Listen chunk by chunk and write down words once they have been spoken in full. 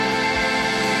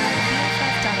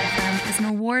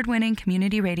award-winning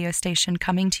community radio station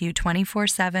coming to you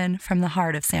 24/7 from the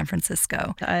heart of San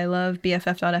Francisco. I love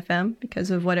BFF.FM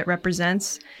because of what it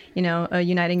represents, a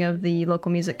uniting of the local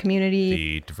music community.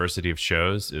 The diversity of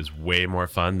shows is way more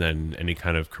fun than any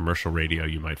kind of commercial radio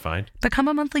you might find. Become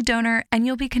a monthly donor and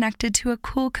you'll be connected to a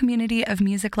cool community of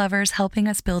music lovers helping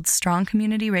us build strong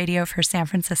community radio for San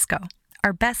Francisco.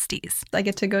 Our besties. I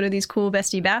get to go to these cool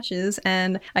bestie bashes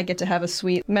and I get to have a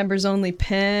sweet members only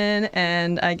pin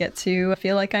and I get to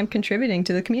feel like I'm contributing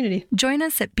to the community. Join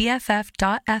us at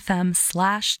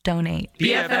bff.fm/donate.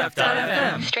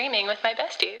 BFF.fm. Streaming with my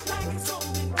besties.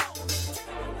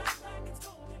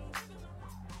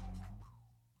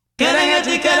 Hey!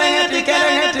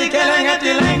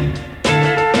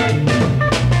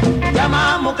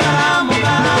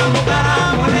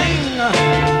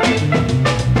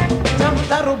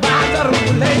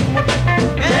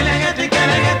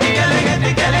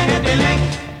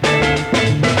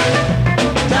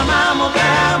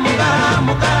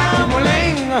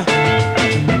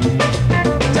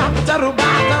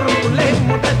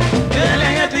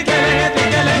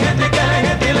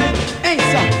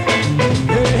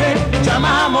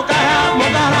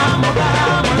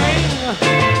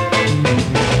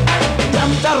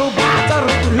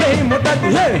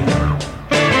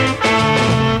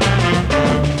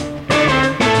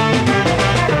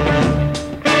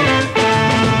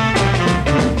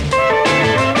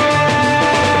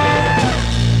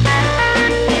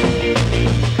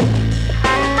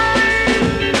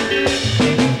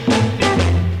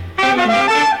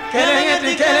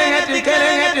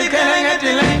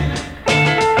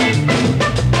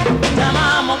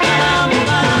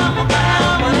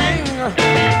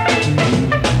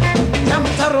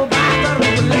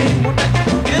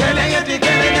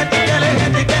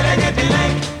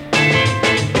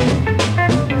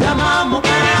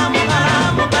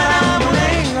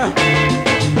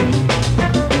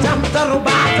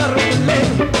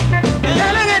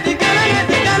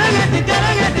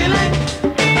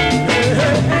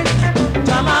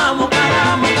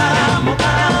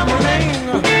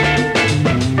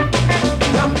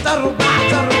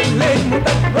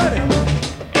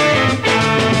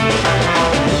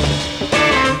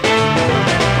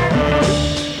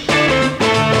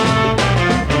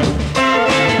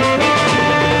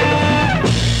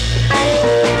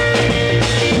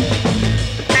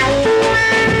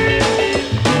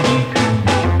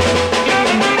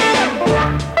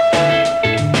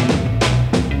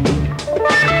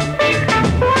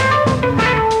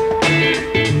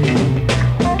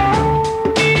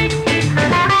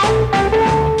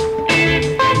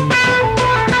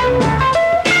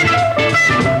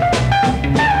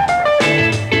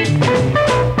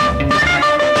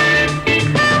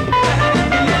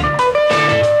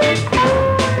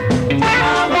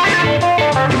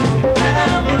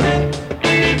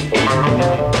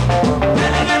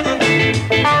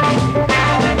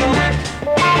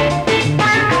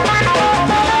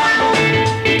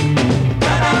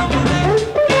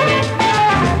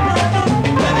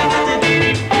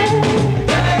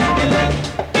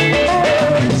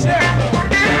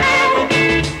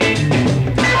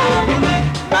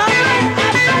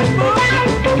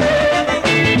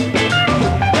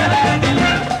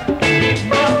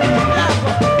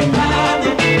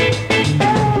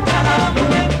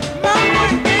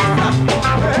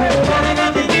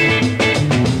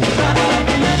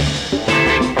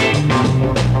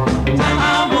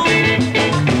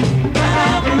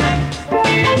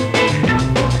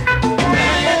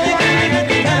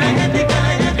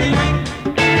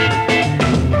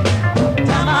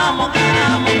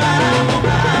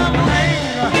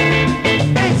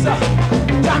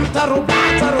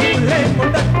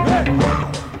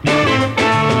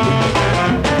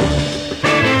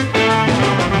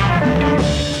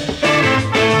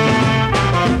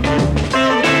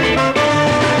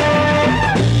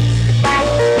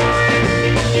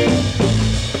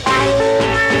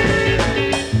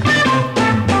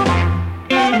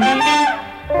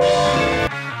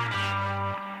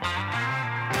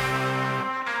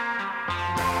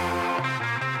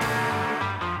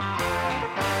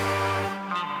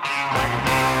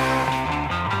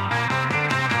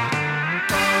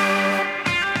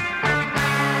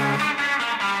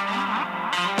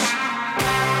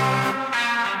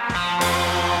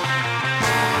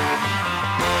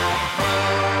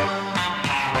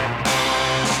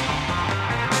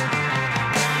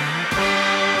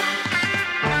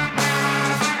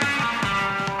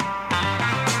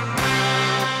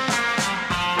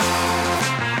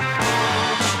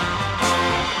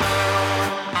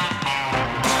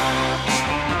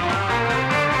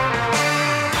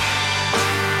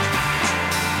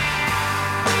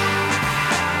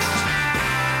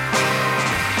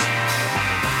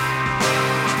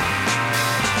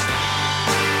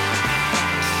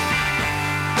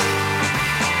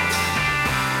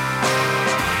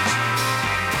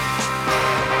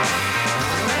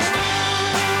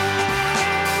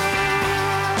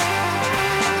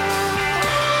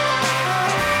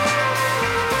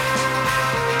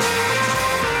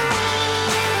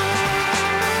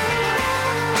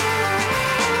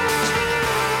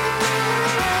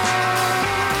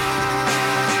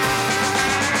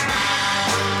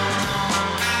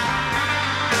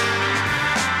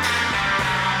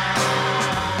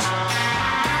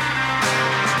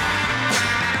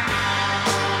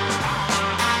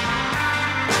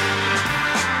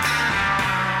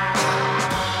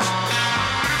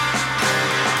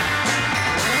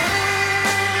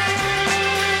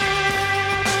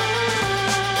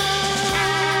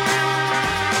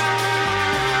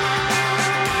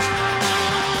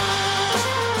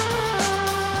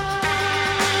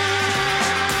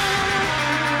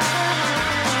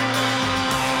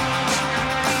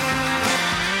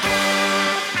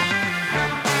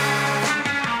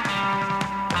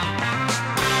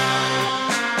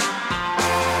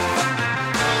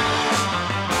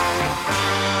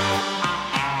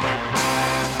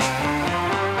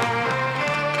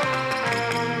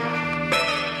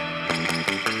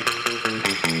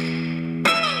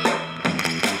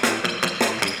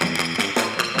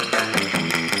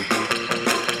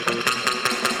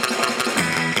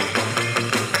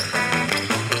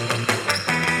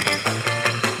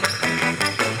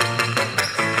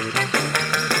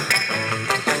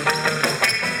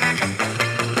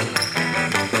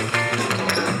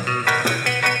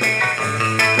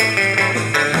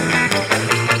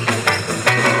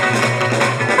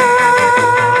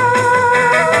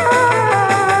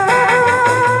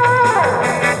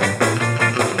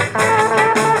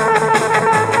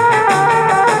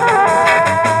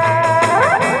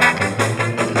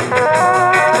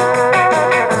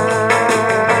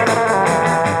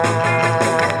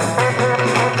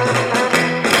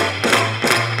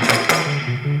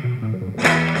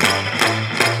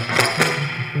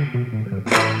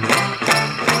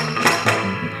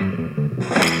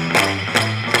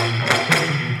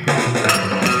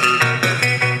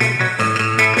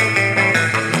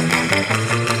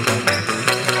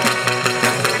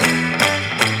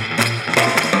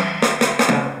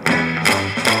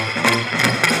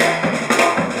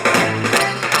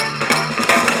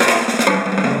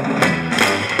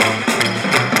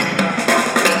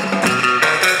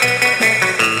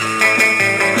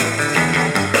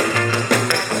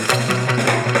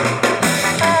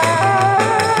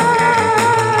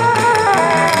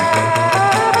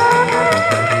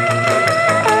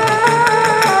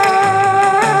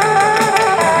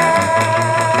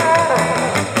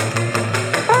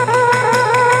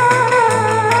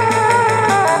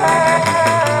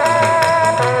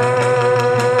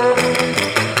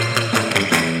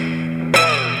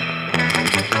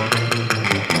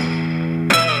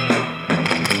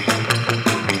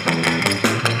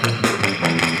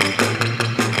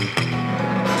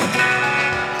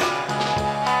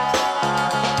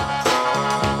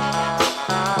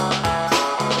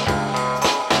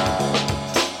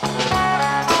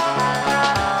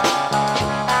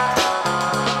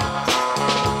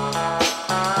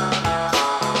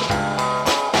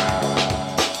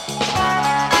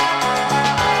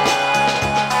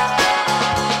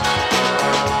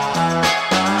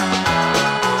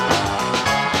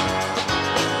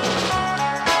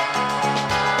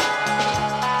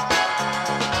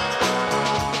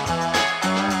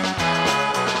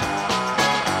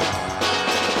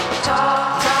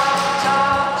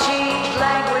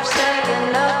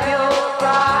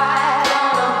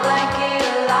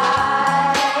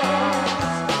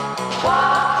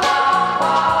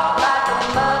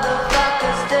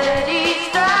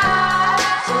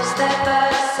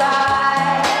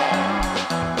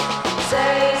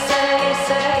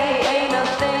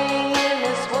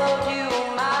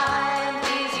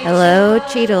 Hello,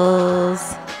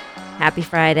 Cheetles. Happy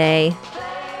Friday.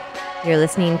 You're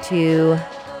listening to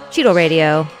Cheetle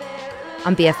Radio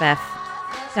on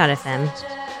BFF.FM.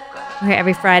 We're here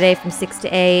every Friday from 6 to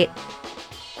 8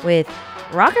 with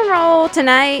rock and roll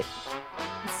tonight.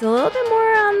 It's a little bit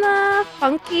more on the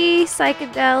funky,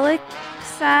 psychedelic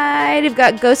side. We've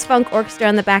got Ghost Funk Orchestra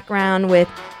in the background with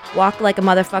Walk Like a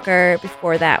Motherfucker.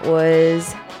 Before that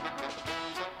was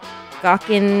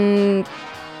Gawkin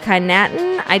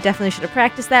Kinaton. I definitely should have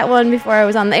practiced that one before I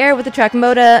was on the air with the track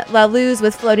Moda La Luz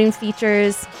with floating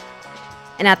features.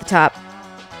 And at the top,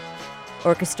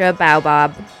 Orchestra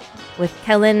Baobab with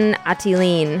Kellen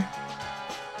Atiline.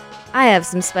 I have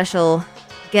some special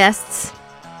guests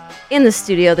in the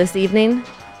studio this evening.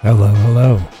 Hello,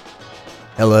 hello.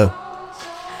 Hello.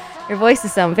 Your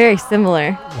voices sound very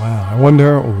similar. Wow, I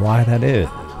wonder why that is.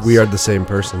 We are the same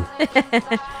person.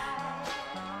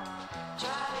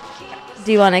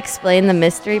 Do you want to explain the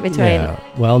mystery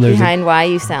behind why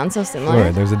you sound so similar?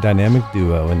 Sure, there's a dynamic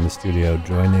duo in the studio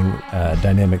joining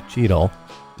dynamic cheetle.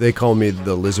 They call me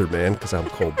the Lizard Man because I'm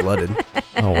cold-blooded.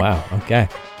 Oh wow, okay.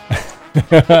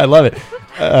 I love it.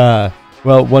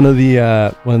 Well, one of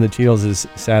the Cheetles is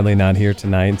sadly not here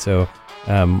tonight, so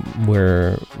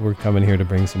we're coming here to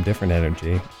bring some different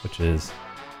energy, which is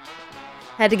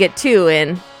had to get two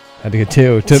in. Had to get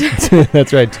two.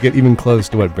 That's right, to get even close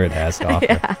to what Britt has to offer.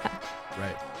 Yeah.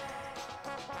 Right.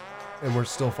 And we're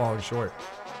still falling short.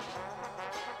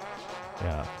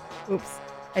 Yeah. Oops.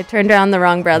 I turned down the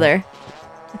wrong brother.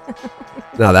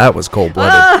 Now that was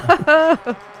cold-blooded.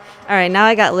 All right, now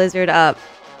I got Lizard up.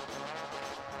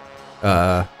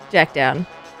 Jack down.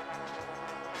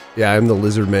 Yeah, I'm the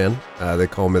Lizard Man. They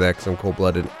call me that because I'm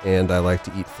cold-blooded, and I like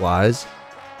to eat flies.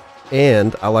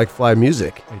 And I like fly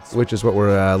music, which is what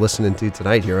we're listening to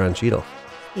tonight here on Cheetle.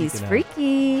 He's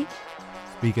freaky.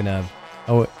 Speaking of,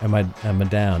 am I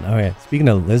down? Oh yeah. Speaking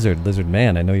of Lizard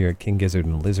Man, I know you're a King Gizzard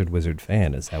and Lizard Wizard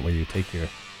fan. Is that where you take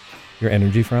your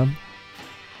energy from?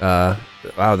 Wow,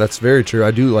 that's very true.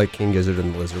 I do like King Gizzard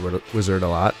and the Lizard Wizard a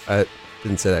lot. I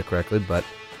didn't say that correctly, but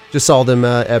just saw them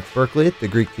at Berkeley at the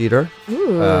Greek Theater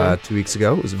 2 weeks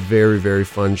ago. It was a very, very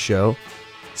fun show.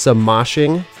 Some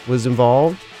moshing was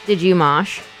involved. Did you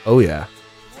mosh? Oh, yeah.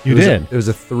 You did? It was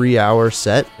a 3-hour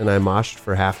set, and I moshed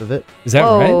for half of it. Is that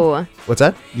right? What's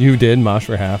that? You did mosh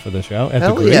for half of the show at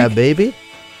Hell the Greek? Yeah, baby.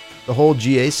 The whole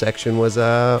GA section was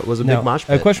a big mosh pit.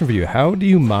 I have a question for you. How do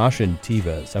you mosh in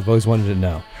Tevas? I've always wanted to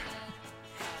know.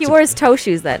 He wore his toe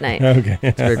shoes that night. Okay.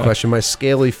 That's a great question. My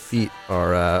scaly feet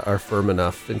are firm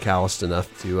enough and calloused enough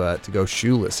to go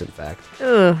shoeless, in fact.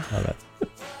 Ugh.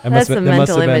 That must have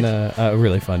been a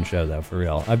really fun show, though, for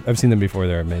real. I've seen them before.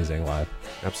 They're amazing live.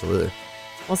 Absolutely.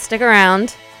 Well, stick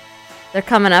around. They're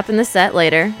coming up in the set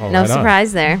later. Oh, no right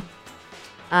surprise there.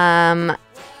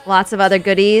 Lots of other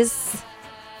goodies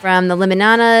from the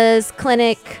Liminanas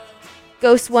Clinic,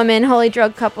 Ghost Woman, Holy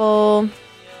Drug Couple,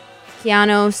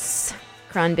 Kianos,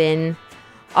 Kronbin,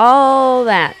 all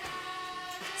that.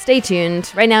 Stay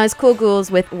tuned. Right now is Cool Ghouls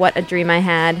with What a Dream I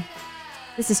Had.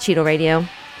 This is Cheetle Radio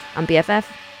on BFF.FM.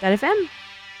 I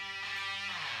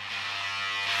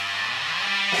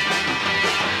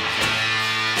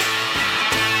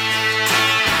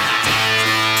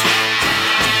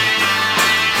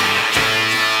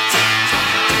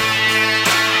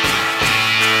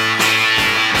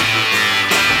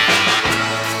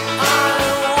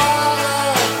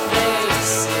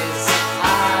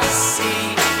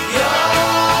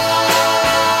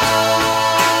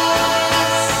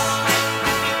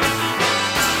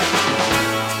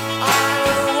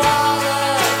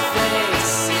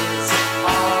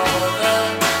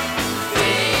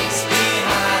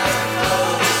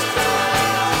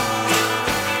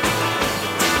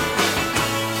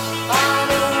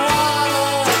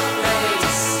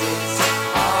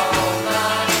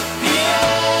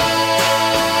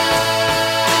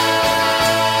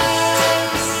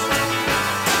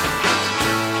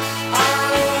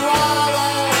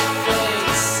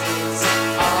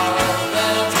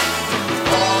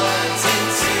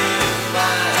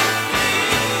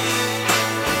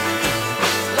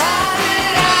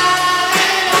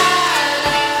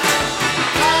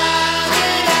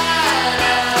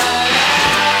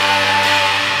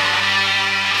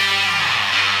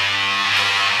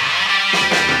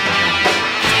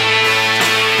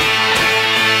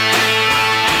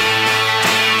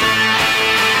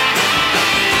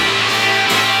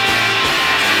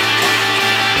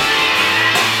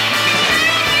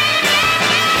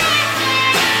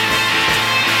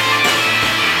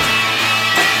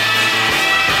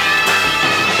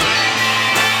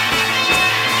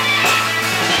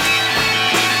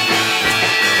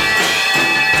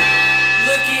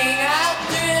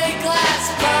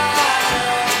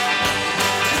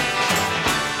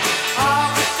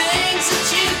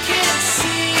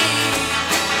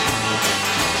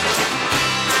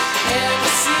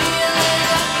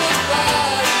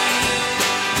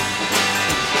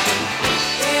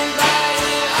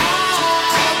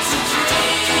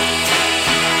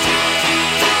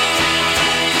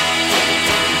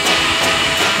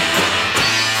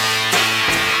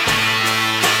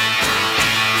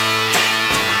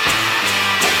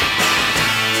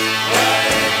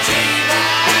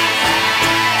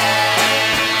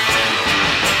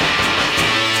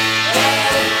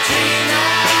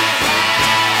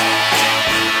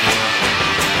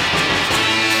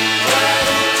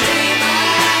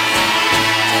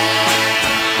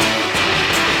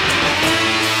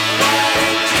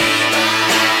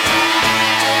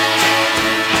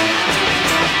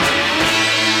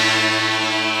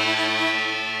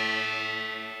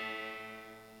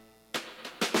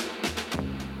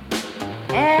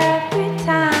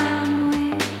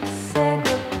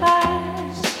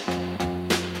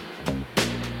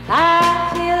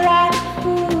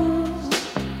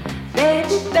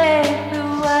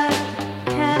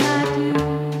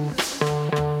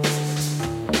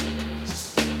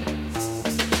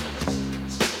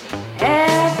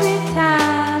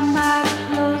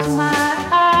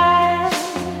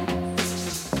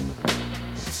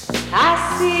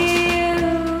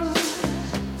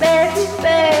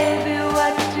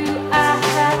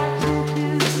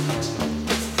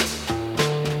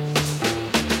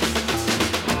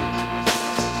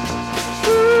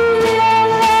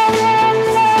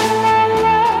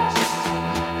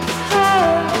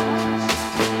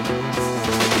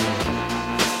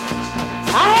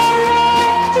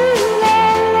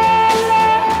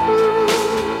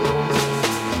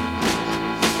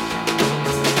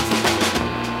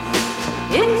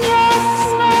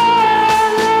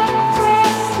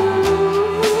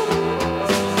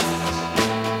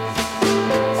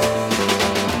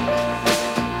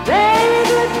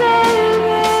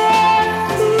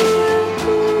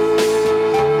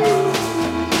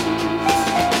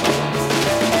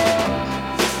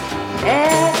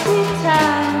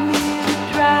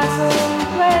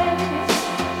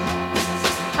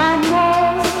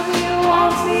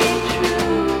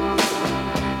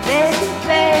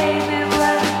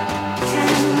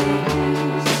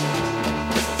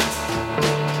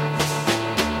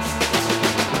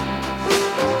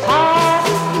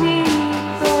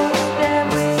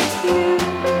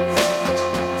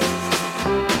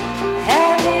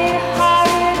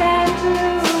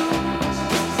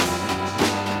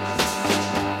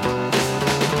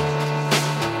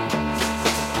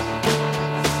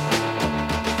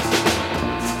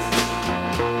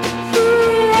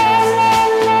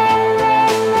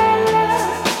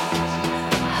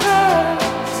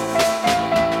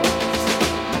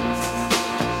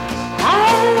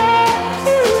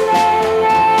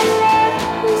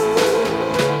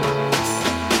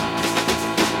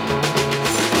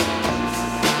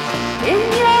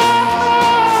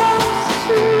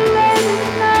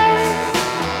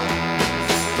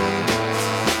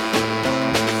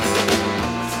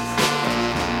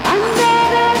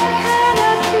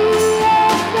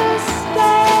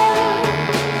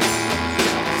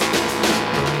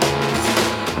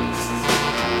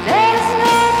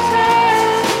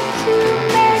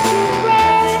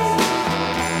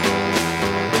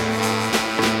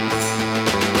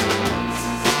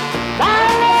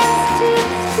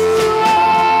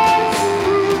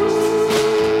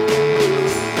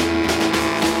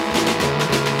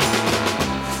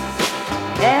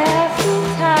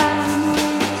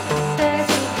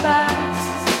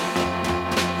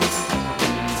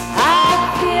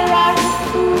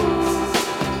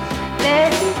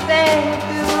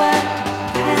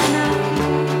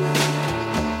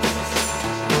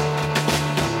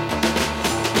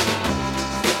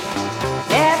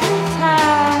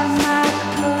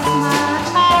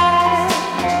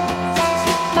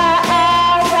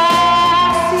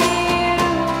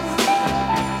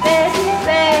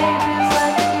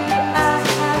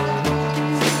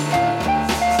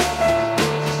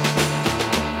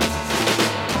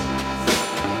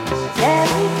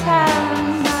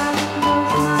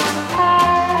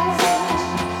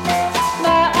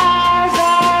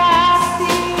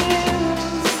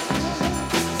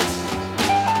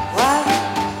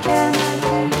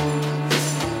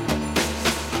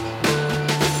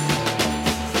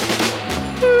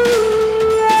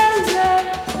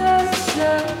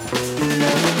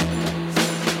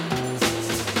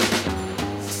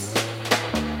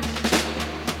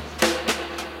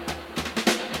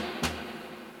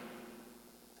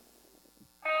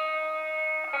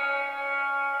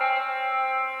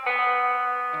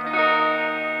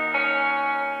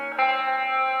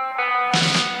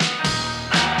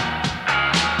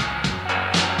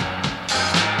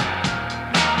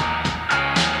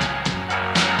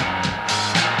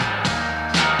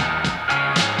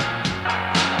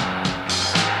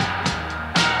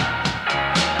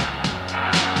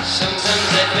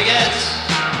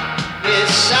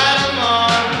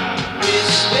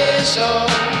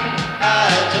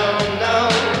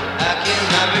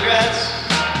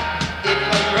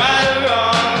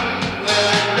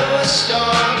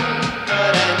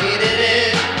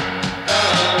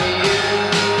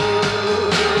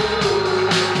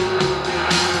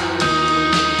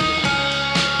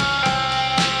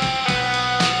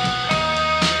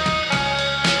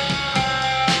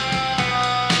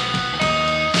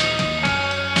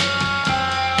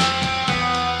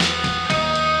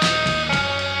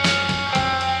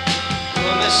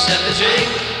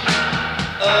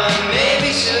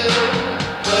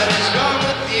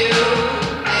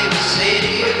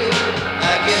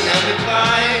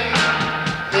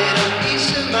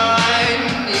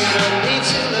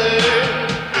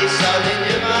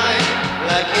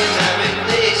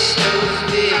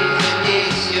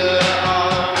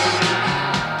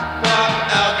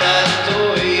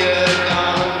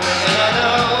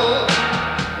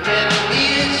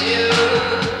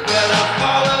Well, I'll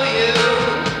follow you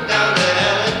down to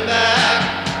hell and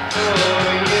back.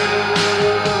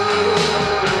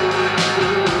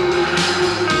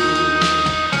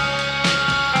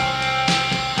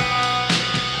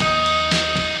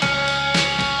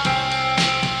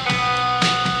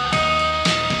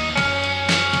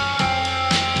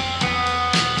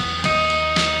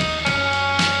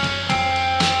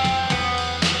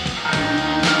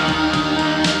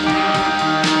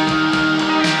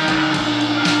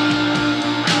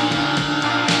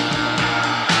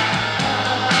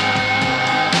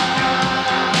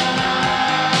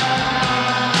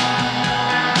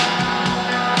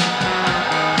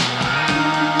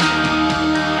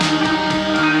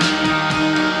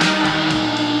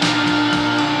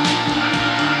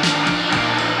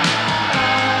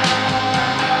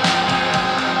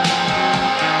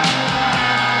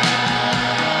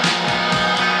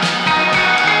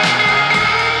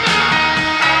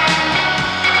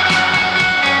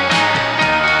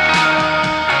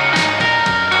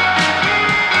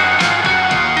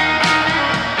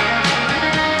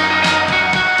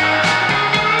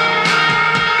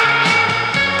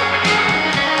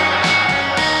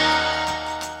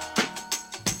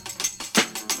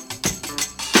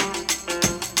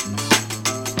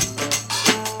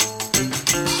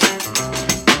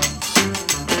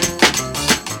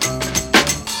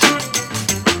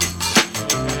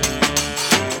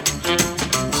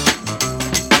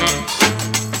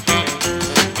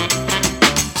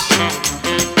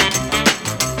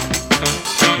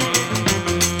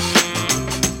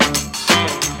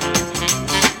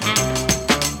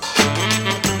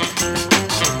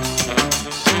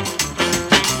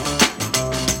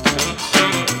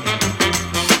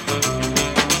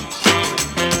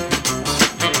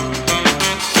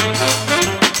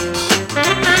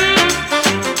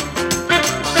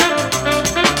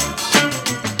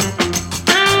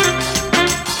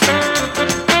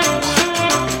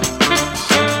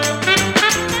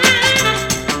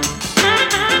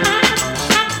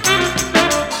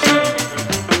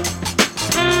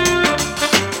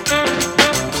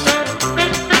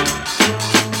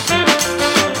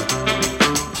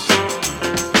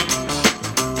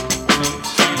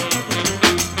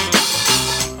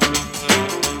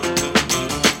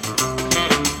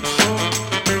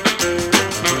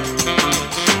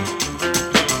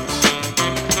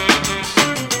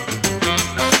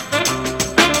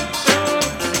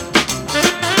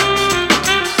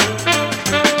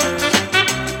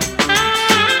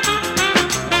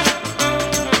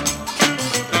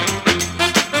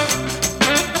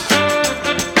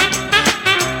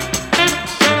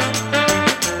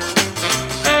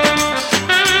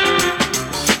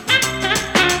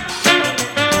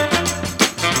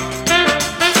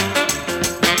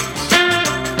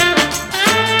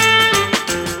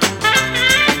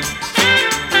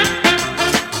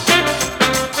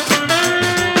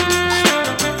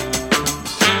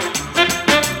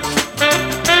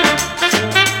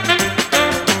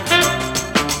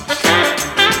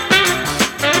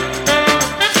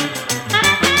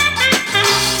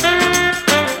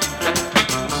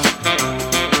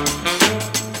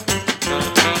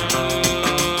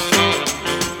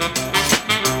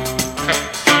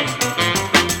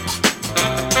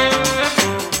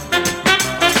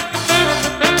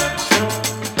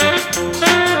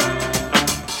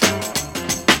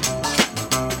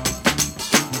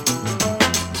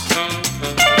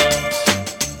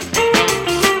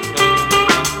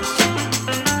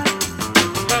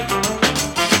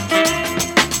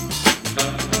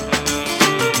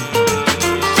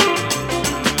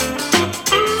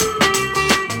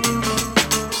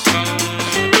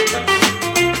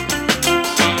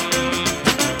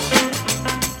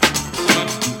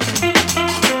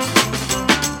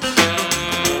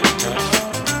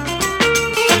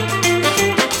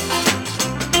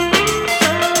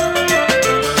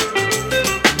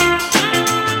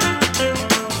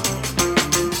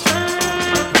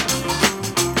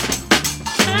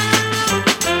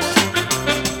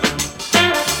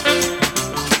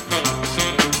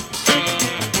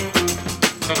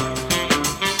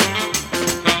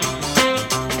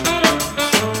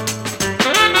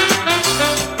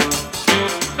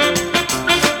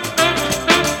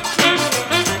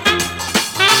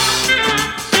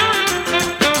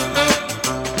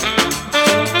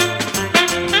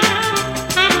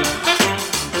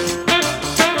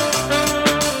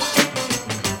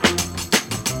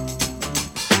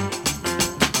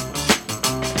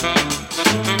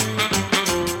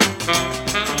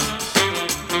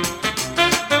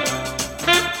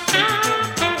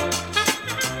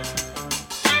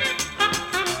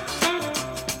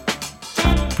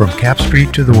 From Cap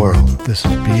Street to the world, this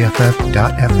is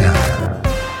BFF.FM.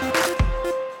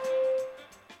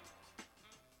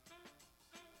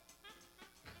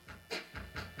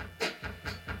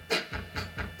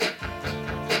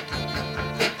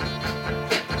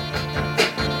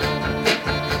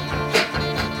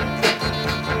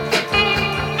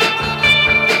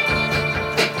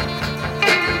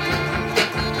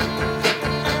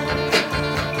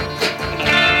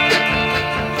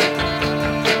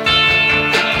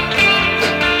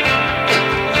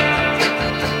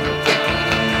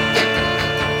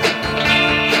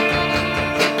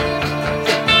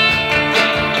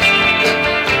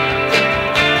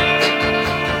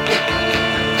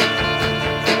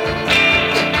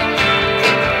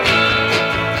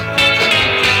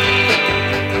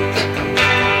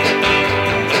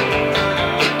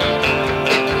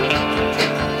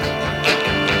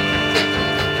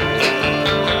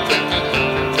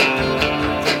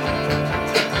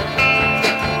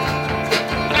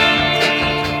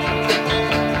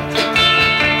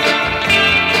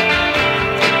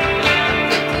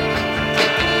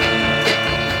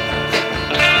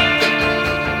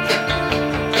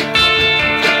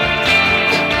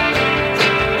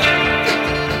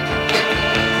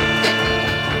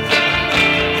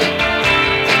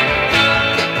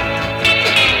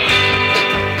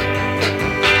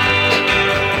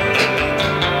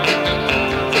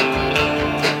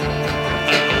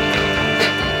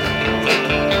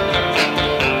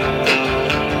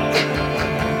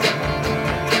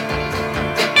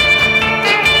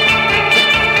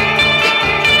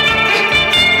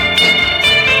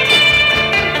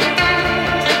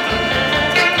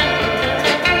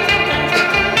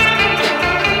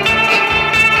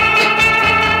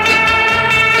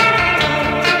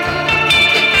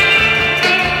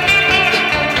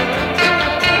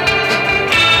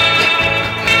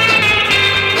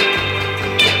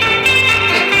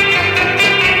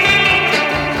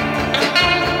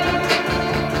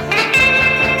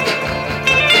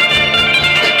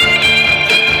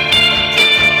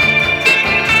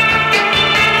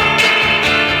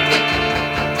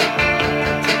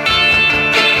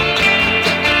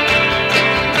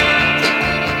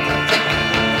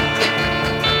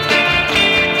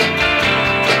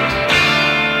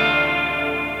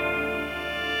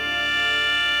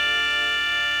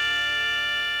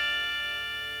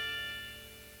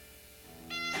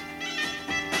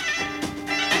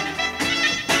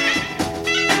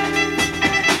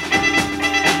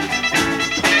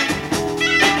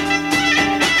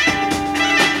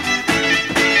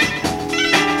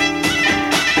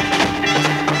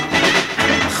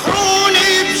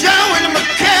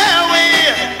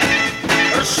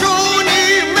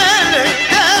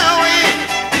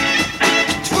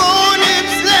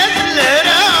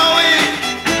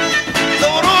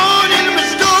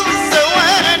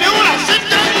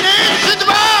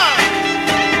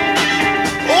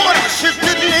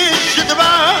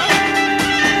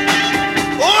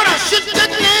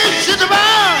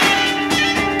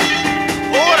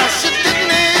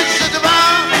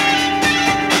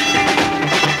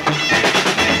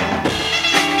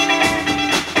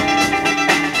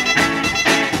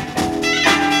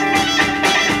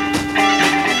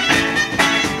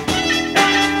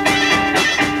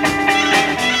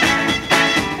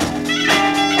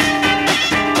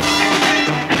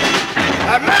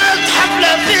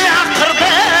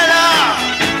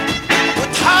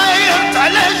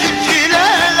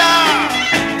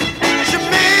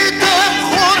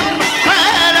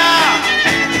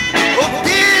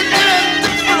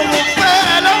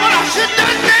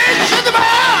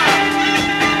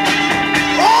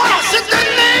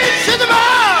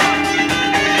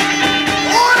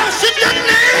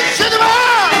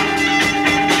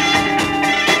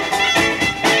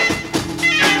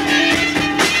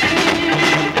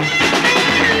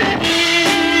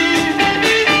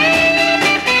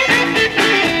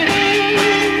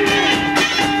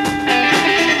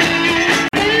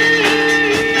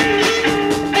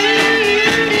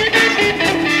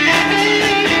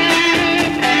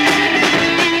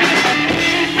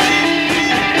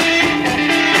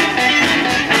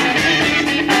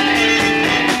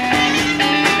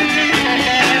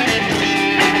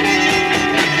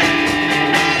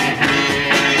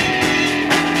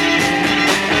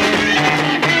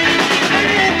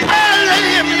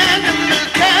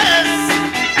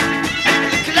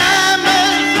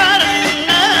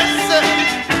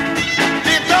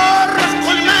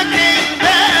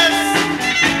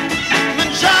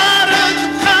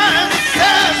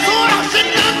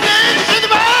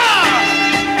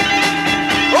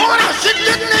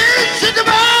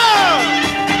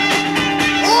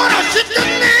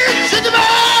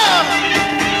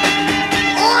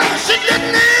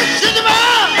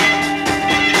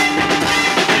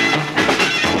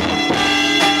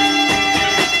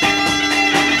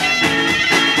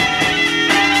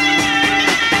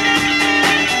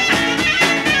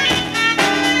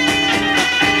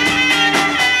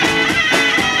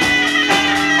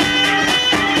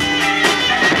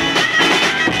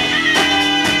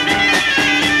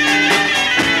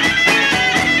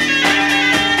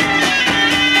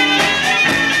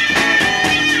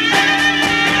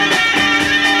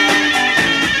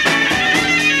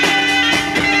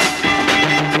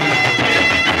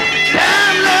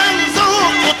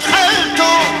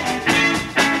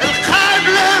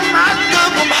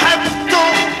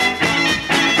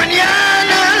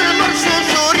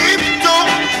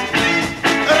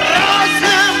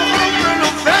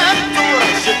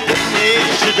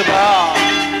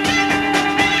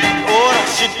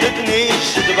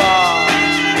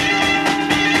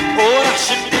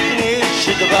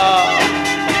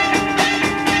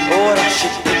 what I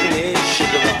should think it is,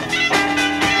 sugar.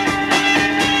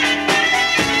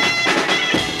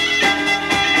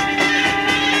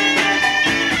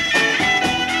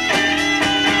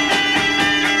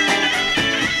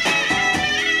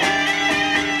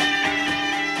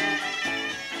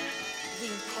 The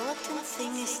important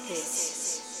thing is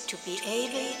this, to be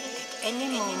able at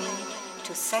any moment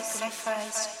to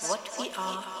sacrifice what we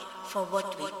are for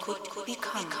what we could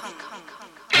become.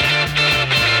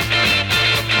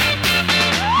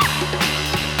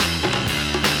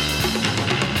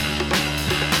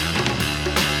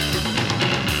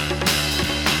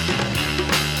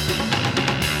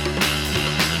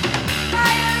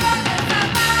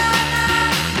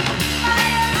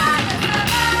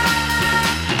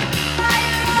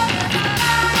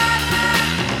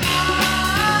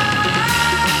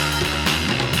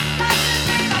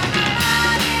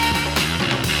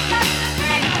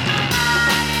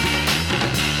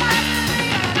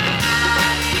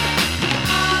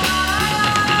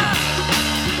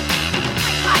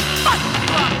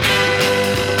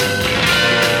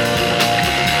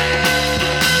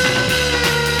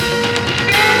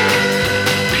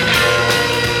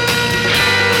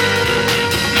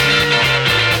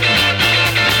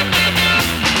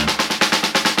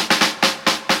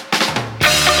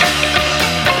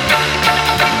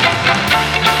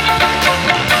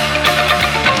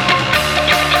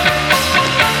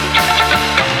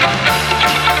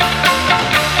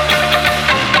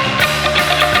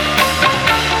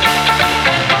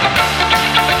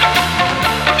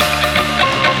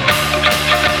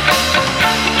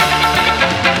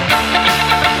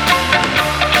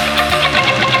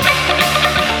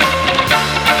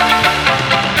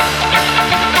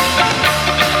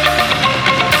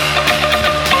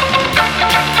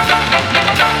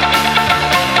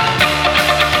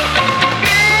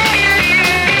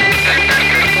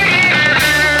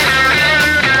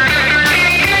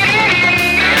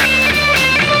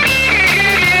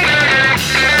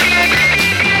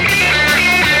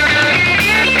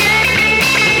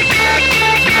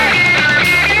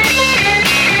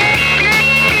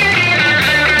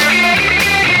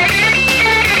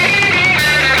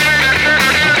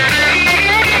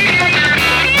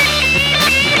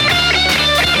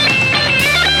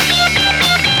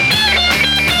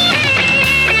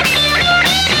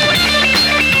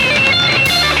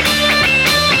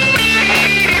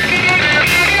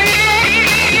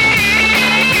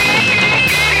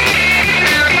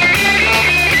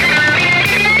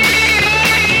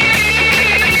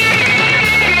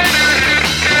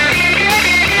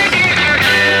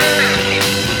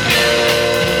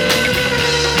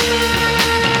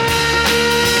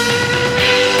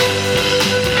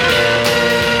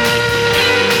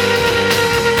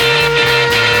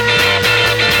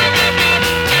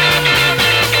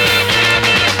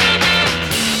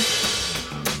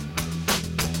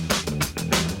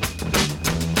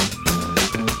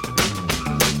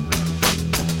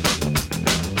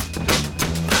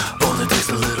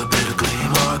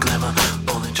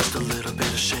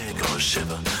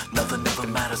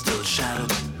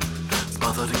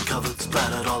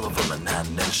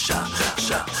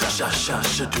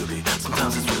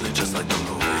 Sometimes it's really just like the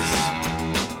movies.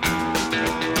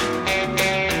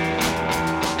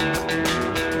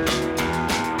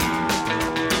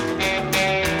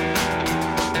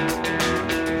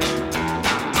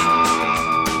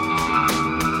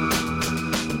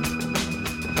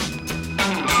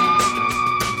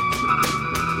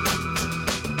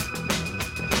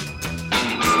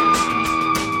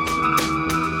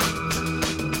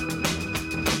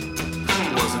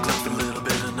 Wasn't close a little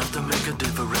bit enough to make a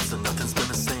difference, and nothing's been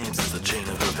the same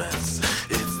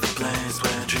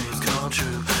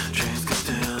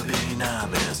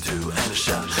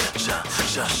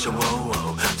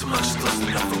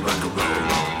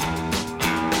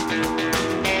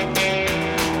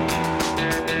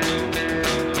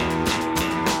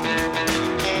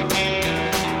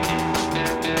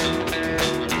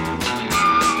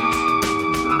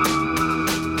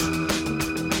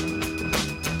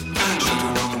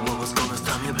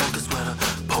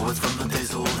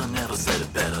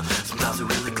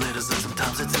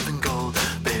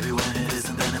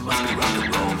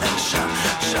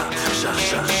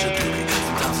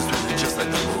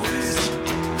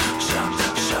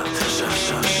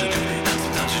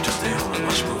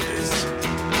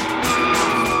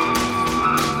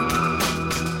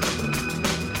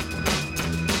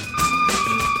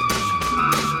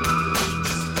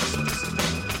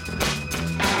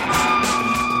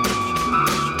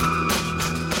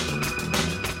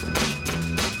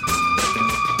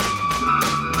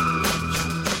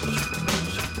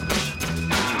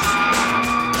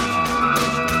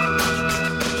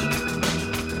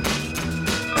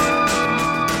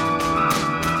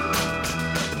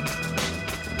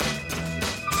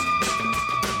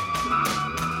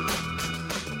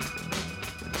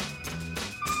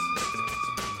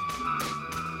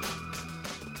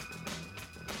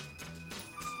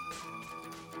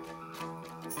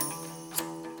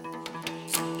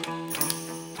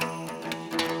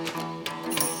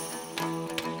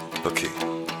Ok.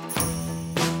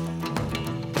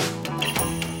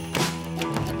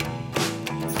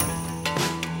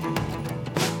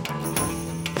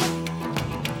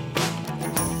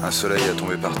 Un soleil a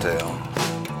tombé par terre,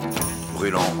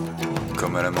 brûlant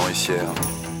comme à la Mauricière.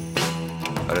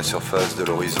 À la surface de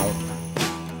l'horizon,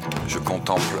 je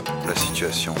contemple la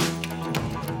situation.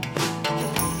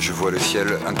 Je vois le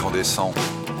ciel incandescent,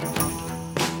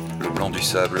 le blanc du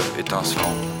sable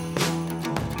étincelant.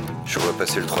 Je vois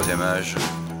passer le troisième âge,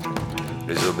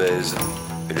 les obèses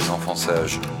et les enfants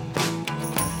sages.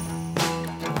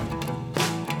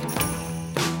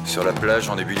 Sur la plage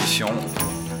en ébullition,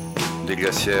 des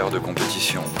glacières de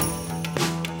compétition.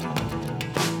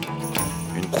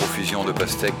 Une profusion de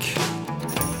pastèques.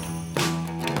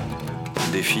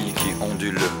 Des filles qui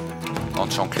ondulent en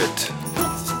chanclettes.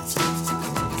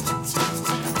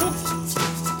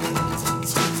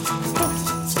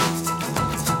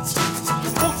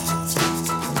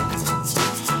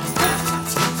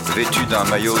 Vêtu d'un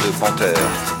maillot de panthère,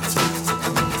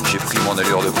 j'ai pris mon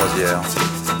allure de croisière.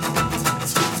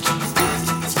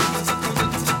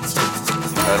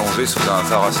 Allongé sous un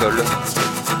parasol,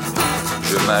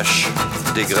 je mâche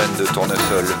des graines de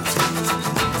tournesol.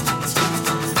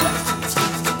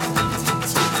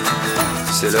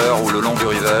 C'est l'heure où le long du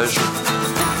rivage,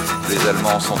 les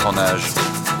Allemands sont en nage.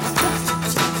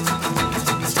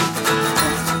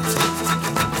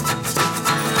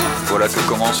 Voilà que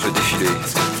commence le défilé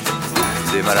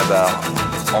des malabars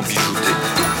en bijoutés.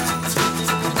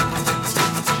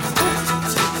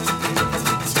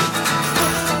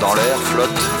 Dans l'air flotte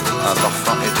un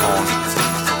parfum étrange,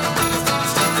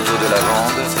 d'eau de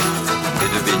lavande et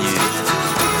de beignets.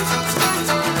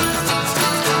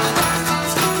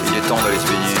 Il est temps d'aller se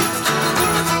baigner.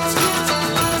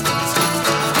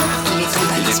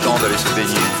 Il est temps d'aller se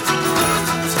baigner.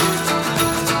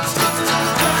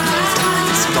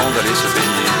 Il est temps d'aller se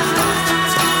baigner.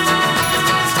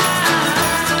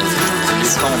 Il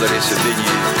est temps d'aller se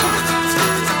baigner.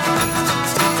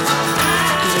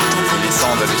 Il est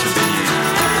temps d'aller se baigner.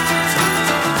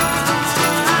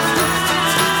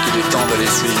 Il est temps d'aller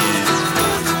se baigner.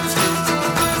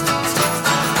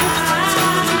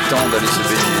 Il est temps d'aller se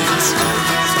baigner.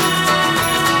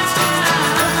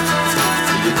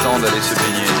 Il est temps d'aller se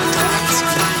baigner.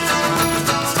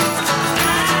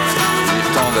 Il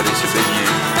est temps d'aller se baigner.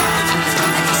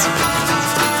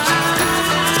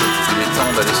 Il est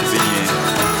temps d'aller se baigner.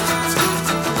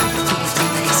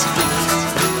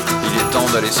 Il est temps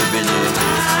d'aller se baigner.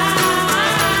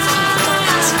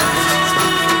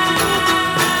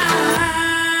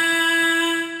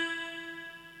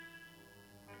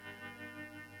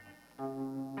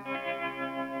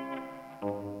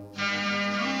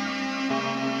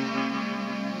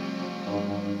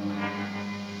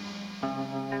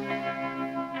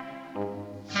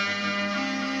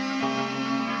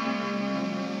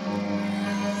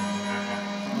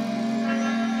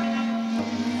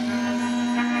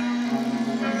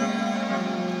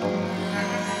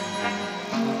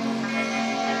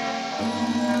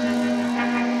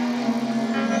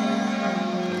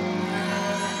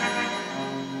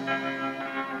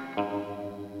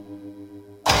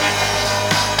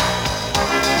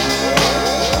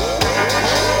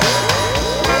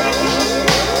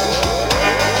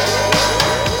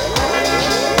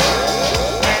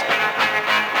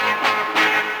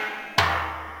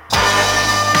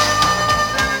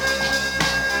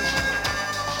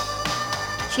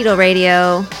 Cheetle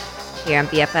Radio here on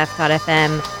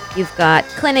BFF.FM. You've got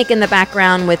Clinic in the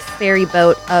background with Ferry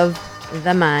Boat of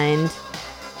the Mind.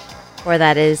 Or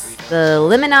that is the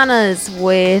Limananas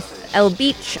with El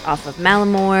Beach off of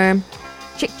Malamore.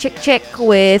 Chick Chick Chick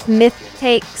with Myth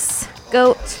Takes.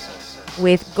 Goat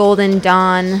with Golden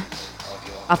Dawn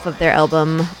off of their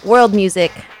album World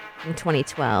Music in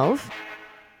 2012.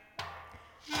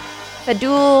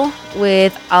 Fadul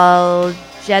with Al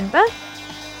Jedba.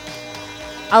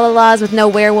 Alalaz with No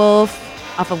Werewolf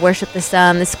off of Worship the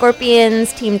Sun. The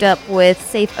Scorpions teamed up with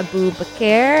Saif Abu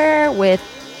Bakr with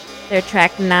their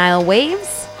track Nile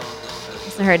Waves.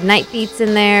 Also heard Night Beats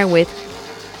in there with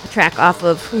a track off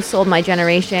of Who Sold My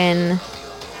Generation.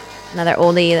 Another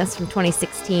oldie, that's from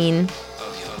 2016.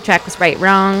 The track was Right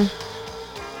Wrong.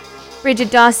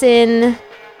 Bridget Dawson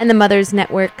and the Mothers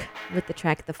Network with the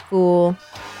track The Fool.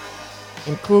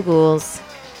 And Cool Ghouls,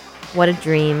 What a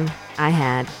Dream I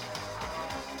Had.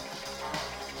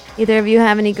 Either of you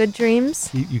have any good dreams?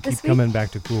 You keep coming back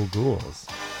to Cool Ghouls.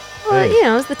 Well, Hey. you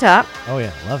know, it's the top. Oh,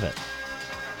 yeah. Love it.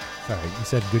 Sorry, you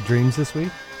said good dreams this week?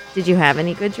 Did you have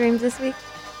any good dreams this week?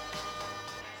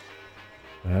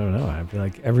 I don't know. I feel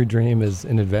like every dream is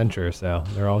an adventure, so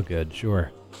they're all good,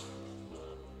 sure.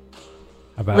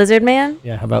 about Lizard Man?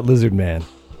 Yeah, how about Lizard Man?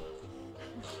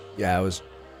 Yeah, I was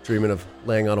dreaming of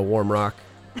laying on a warm rock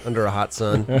under a hot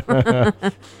sun. There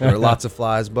were lots of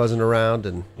flies buzzing around,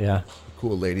 and Yeah. a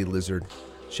cool lady lizard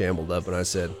shambled up, and I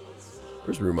said,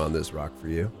 "There's room on this rock for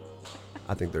you.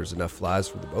 I think there's enough flies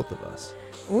for the both of us."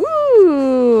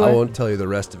 Ooh. I won't tell you the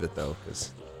rest of it though,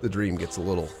 because the dream gets a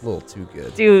little too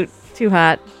good. Too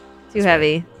hot. Too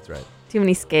heavy. That's right. Too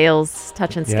many scales.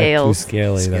 Touching Yeah, scales. too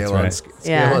scaly. That's Scale on right. scale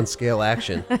Yeah. on scale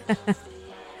action.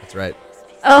 That's right.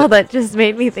 Oh, that just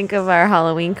made me think of our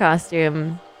Halloween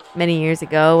costume many years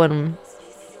ago when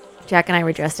Jack and I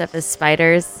were dressed up as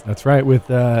spiders. That's right. With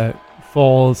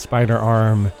full spider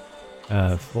arm,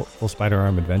 full spider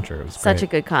arm adventure. It was Such a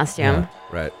great. good costume.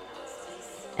 Right.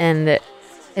 And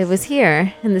it was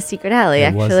here in the secret alley,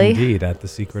 It was actually. indeed at the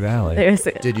secret alley. There's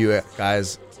Did you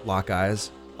guys lock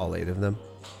eyes? All 8 of them?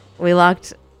 we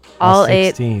locked all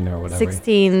 16 or whatever.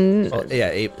 16, Oh, yeah,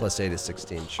 8 plus 8 is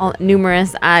 16. Sure. all,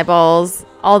 numerous eyeballs,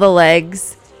 all the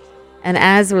legs. And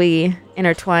as we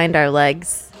intertwined our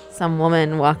legs, some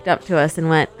woman walked up to us and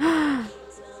went,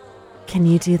 "Can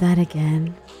you do that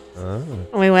again?" Oh.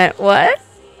 And we went, "What?"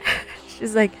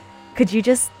 She's like, "Could you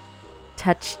just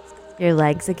touch your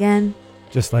legs again?"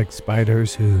 Just like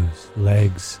spiders whose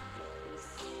legs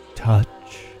touch.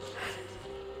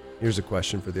 Here's a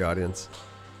question for the audience.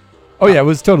 Oh, yeah, it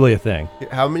was totally a thing.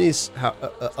 How many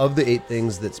of the 8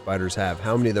 things that spiders have,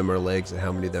 how many of them are legs and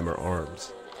how many of them are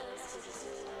arms?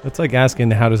 That's like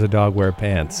asking, how does a dog wear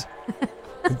pants?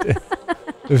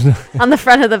 There's no. On the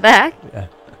front of the back? Yeah.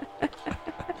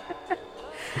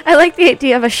 I like the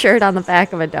idea of a shirt on the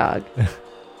back of a dog.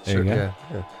 There you go.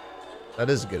 Yeah. That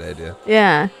is a good idea.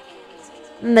 Yeah.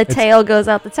 And the tail goes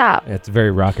out the top. It's a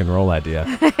very rock and roll idea.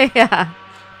 Yeah.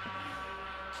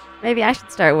 Maybe I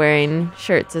should start wearing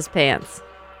shirts as pants.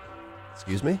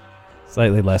 Excuse me?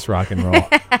 Slightly less rock and roll.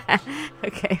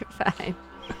 Okay, fine.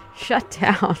 Shut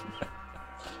down.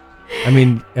 I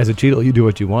mean, as a cheetle, you do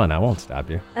what you want. I won't stop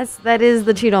you. That is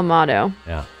the Cheetle motto.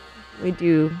 Yeah. We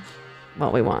do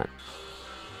what we want.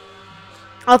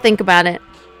 I'll think about it.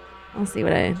 I'll see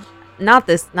what not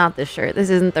this shirt. This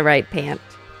isn't the right pant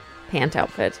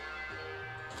outfit.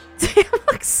 I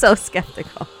look so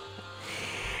skeptical.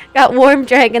 Got Warm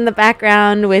Drag in the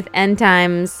background with End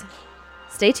Times.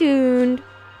 Stay tuned.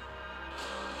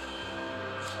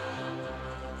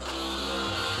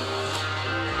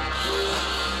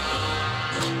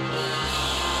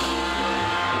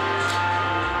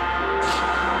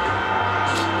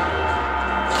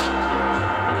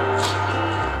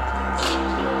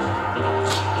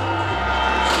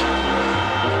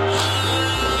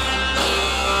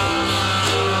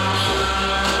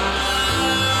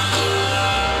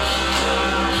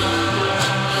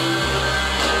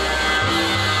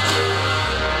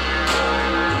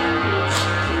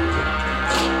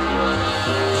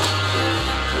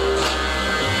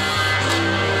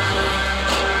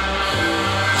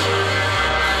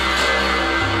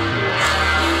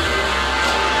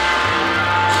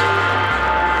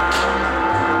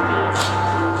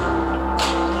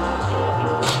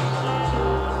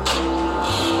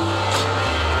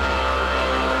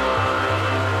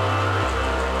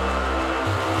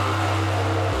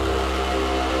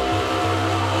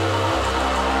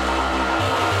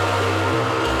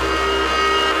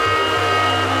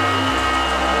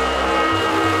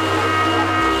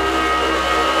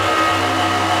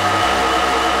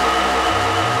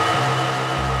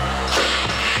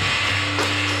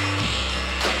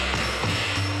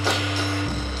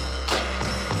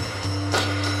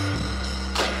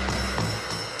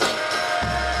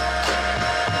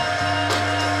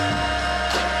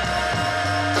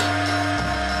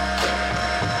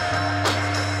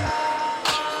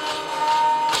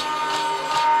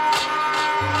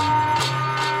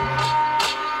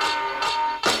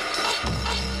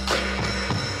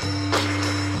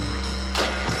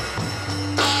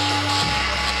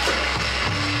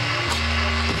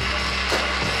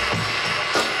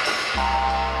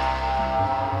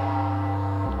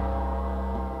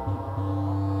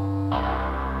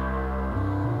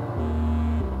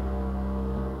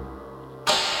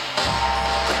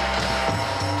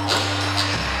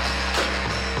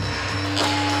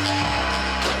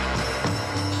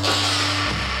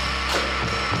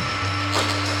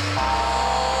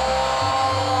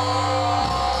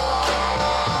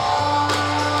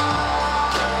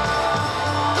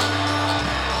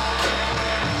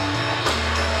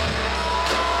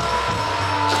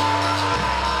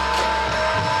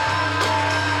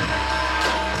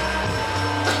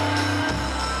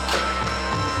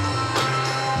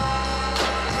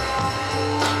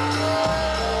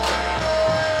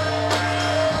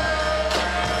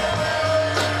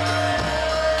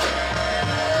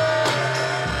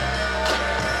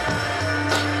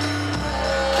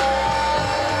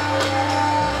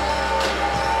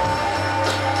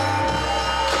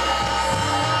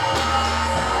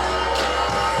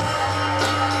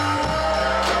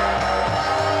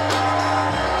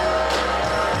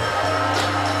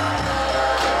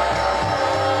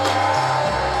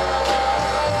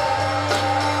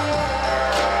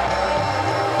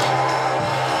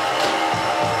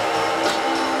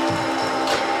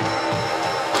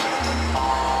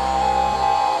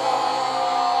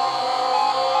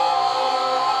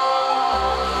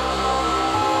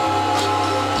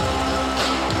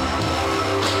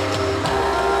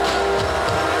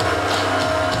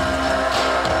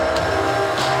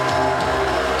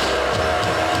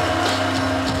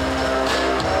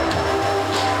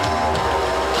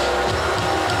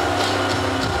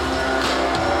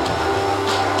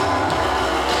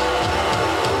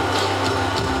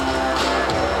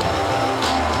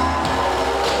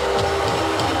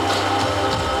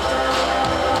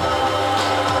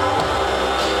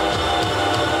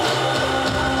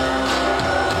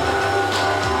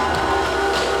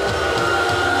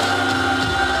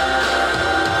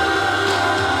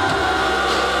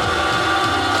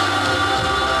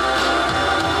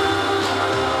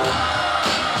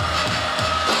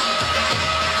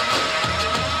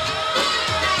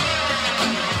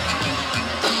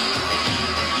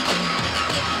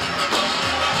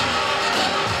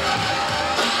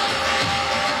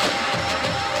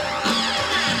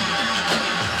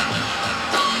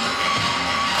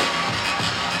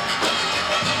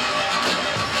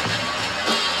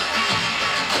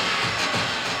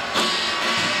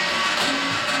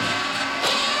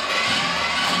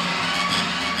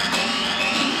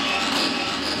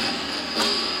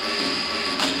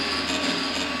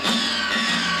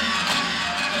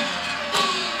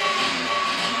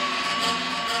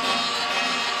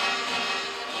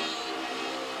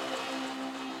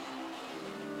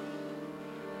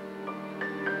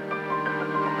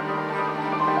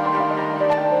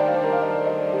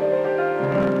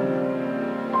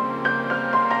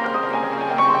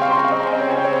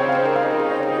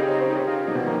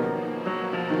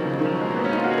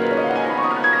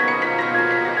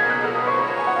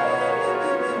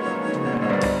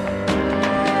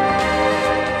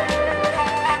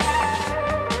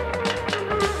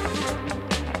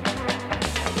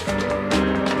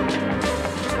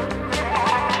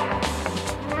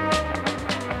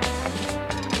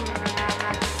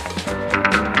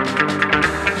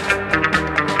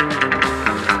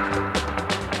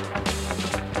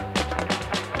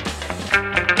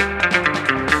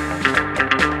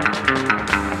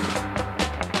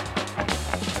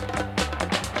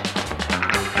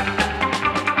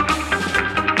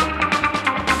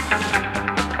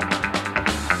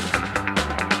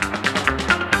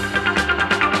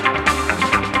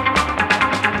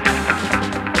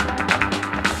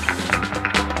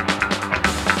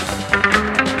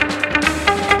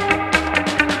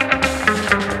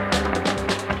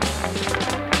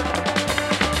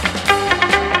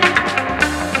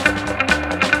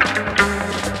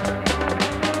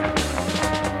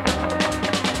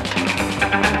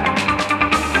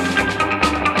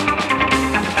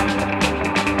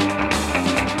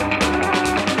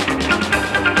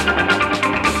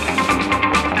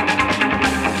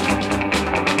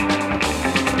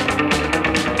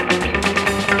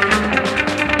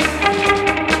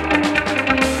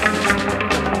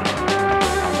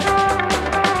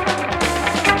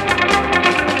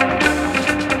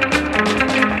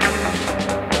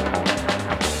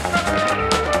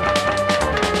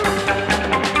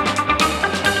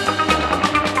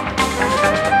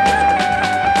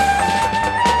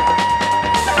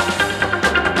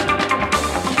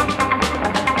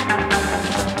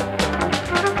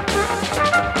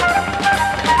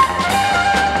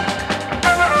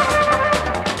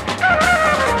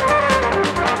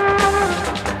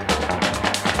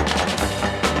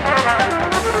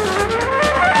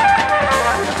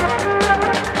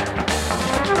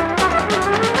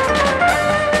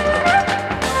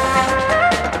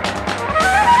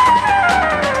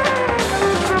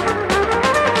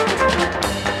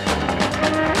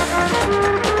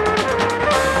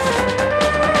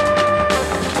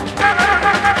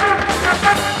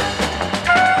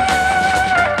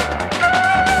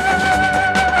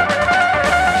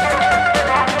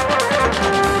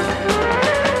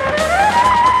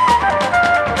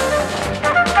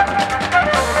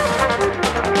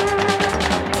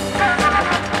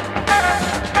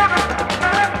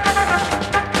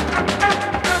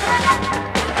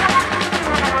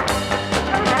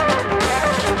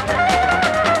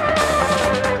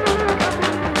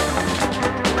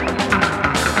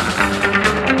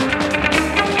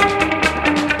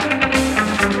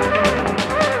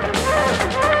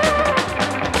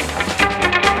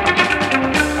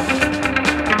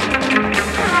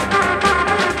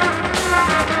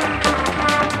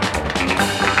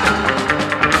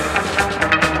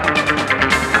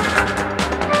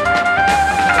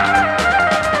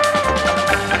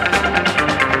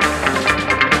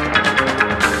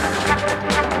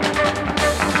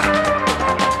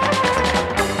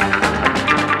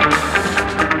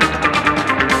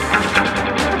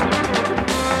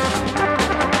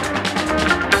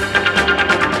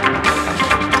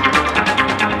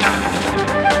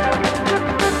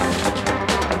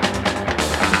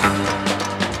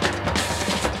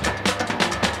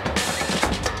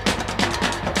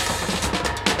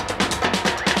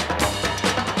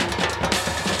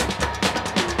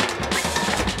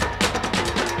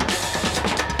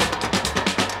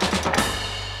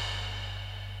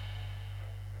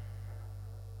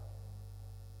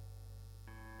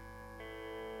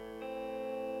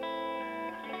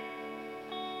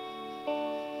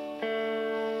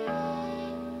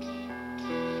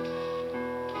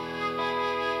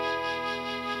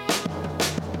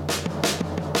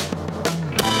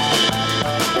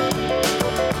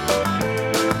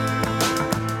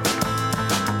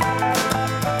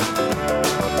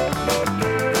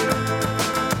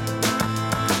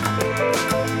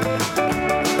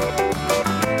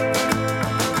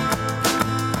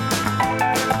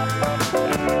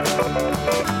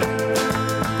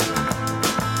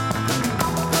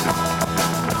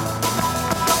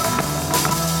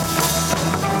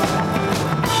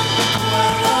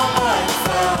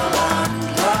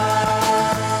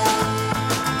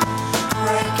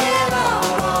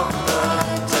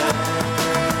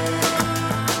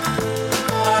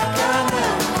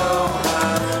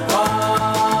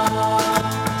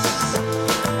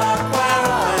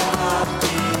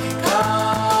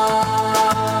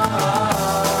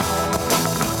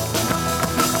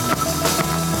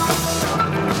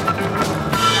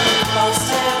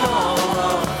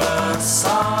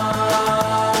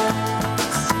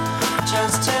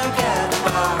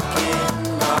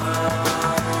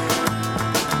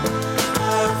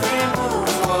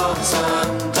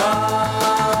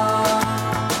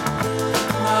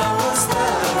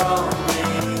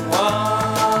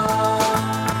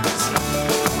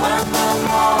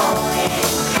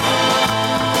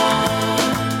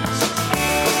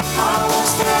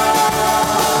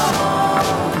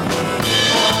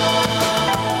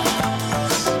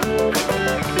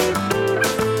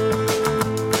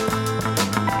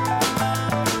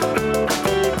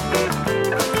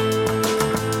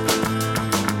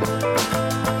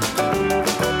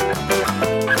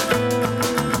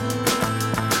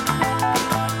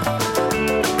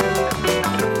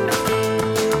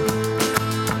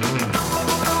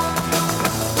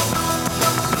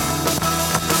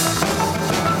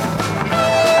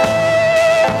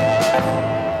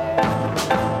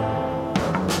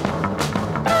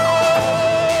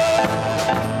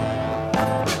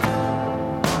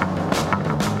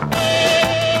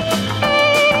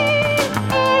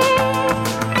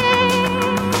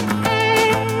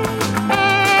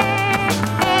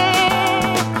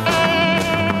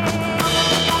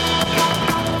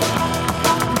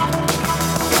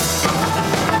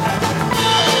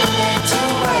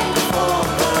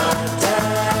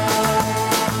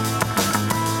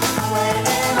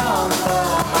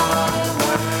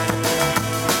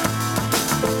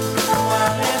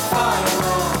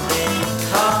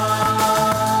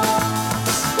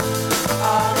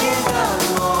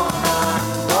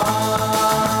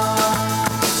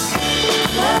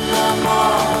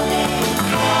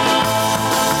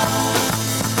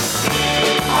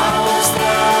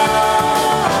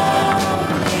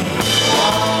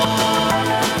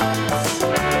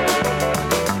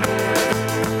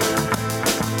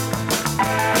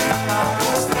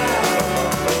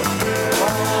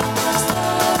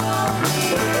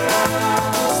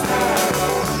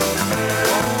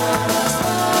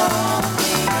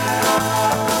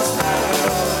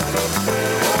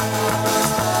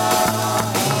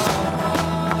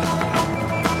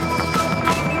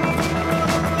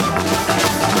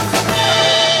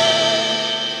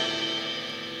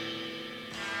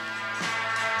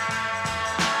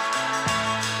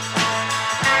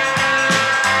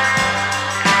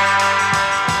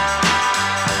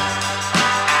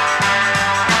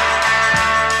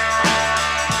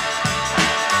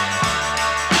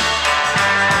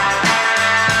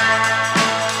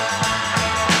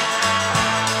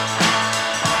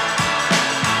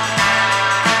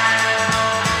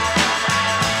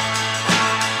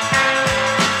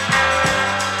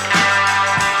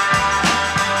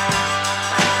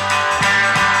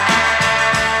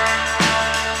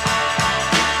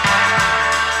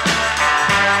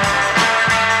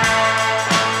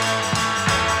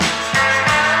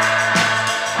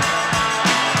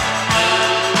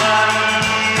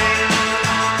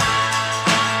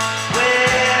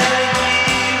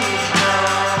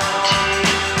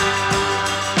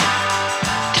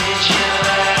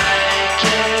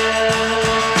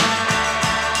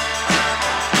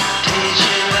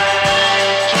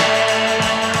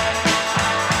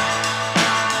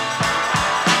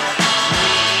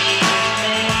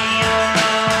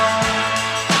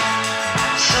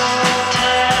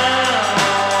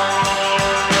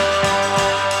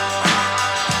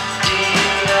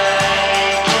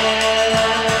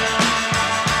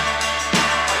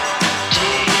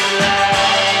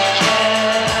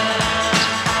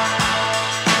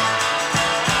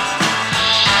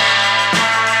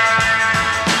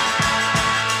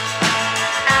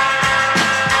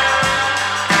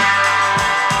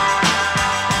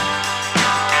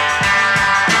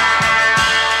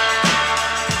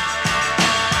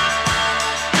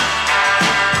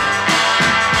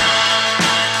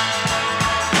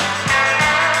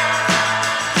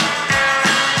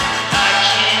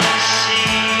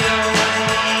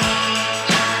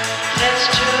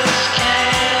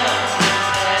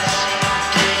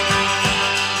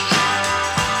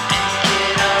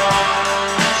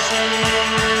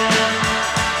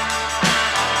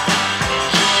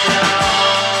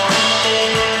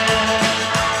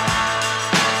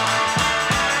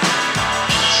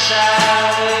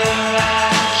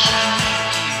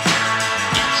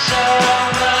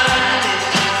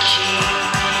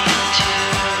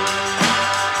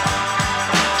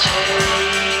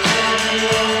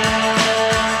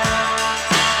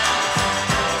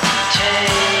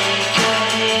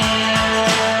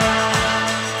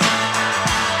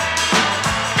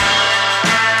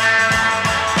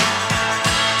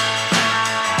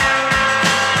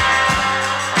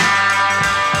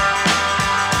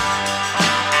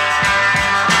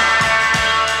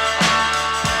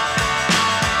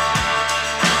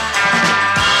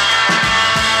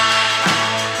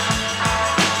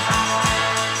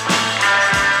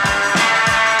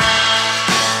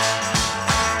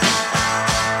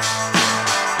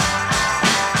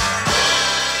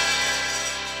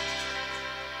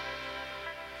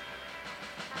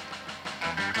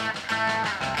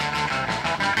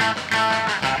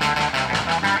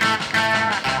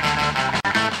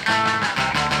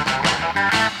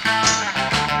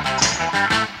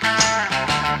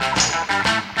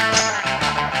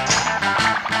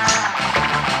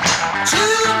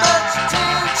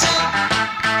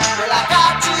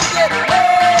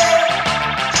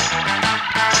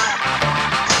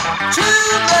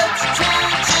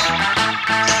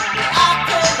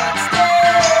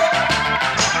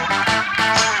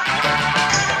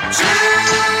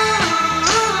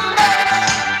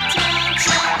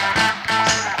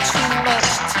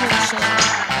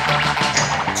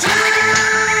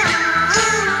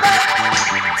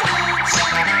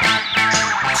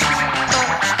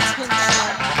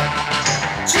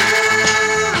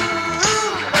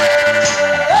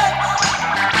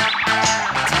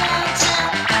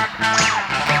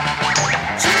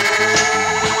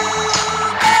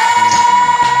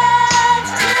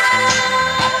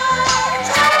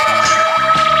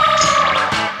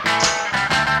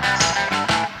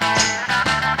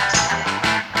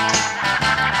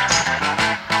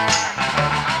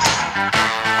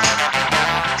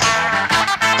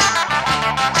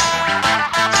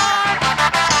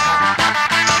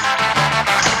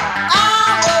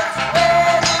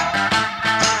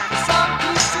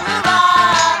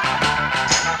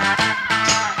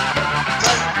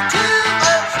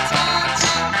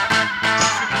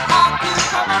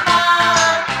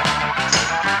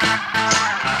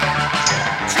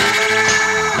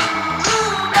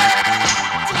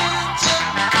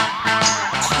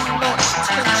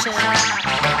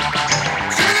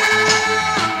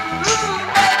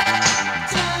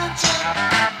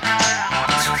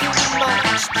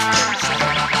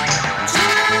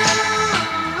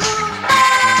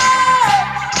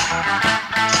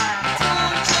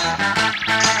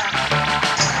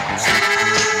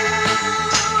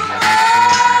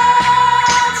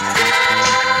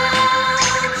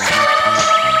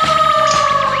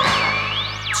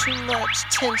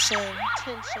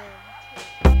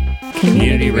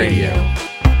 Community radio.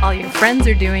 All your friends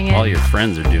are doing it. All your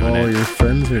friends are doing it. All your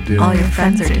friends are doing All your it.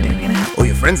 friends are doing it. Oh,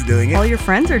 your friends are doing it. All your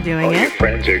friends are doing it.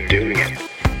 Friends are doing it.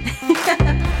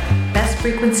 Best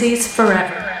frequencies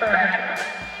forever.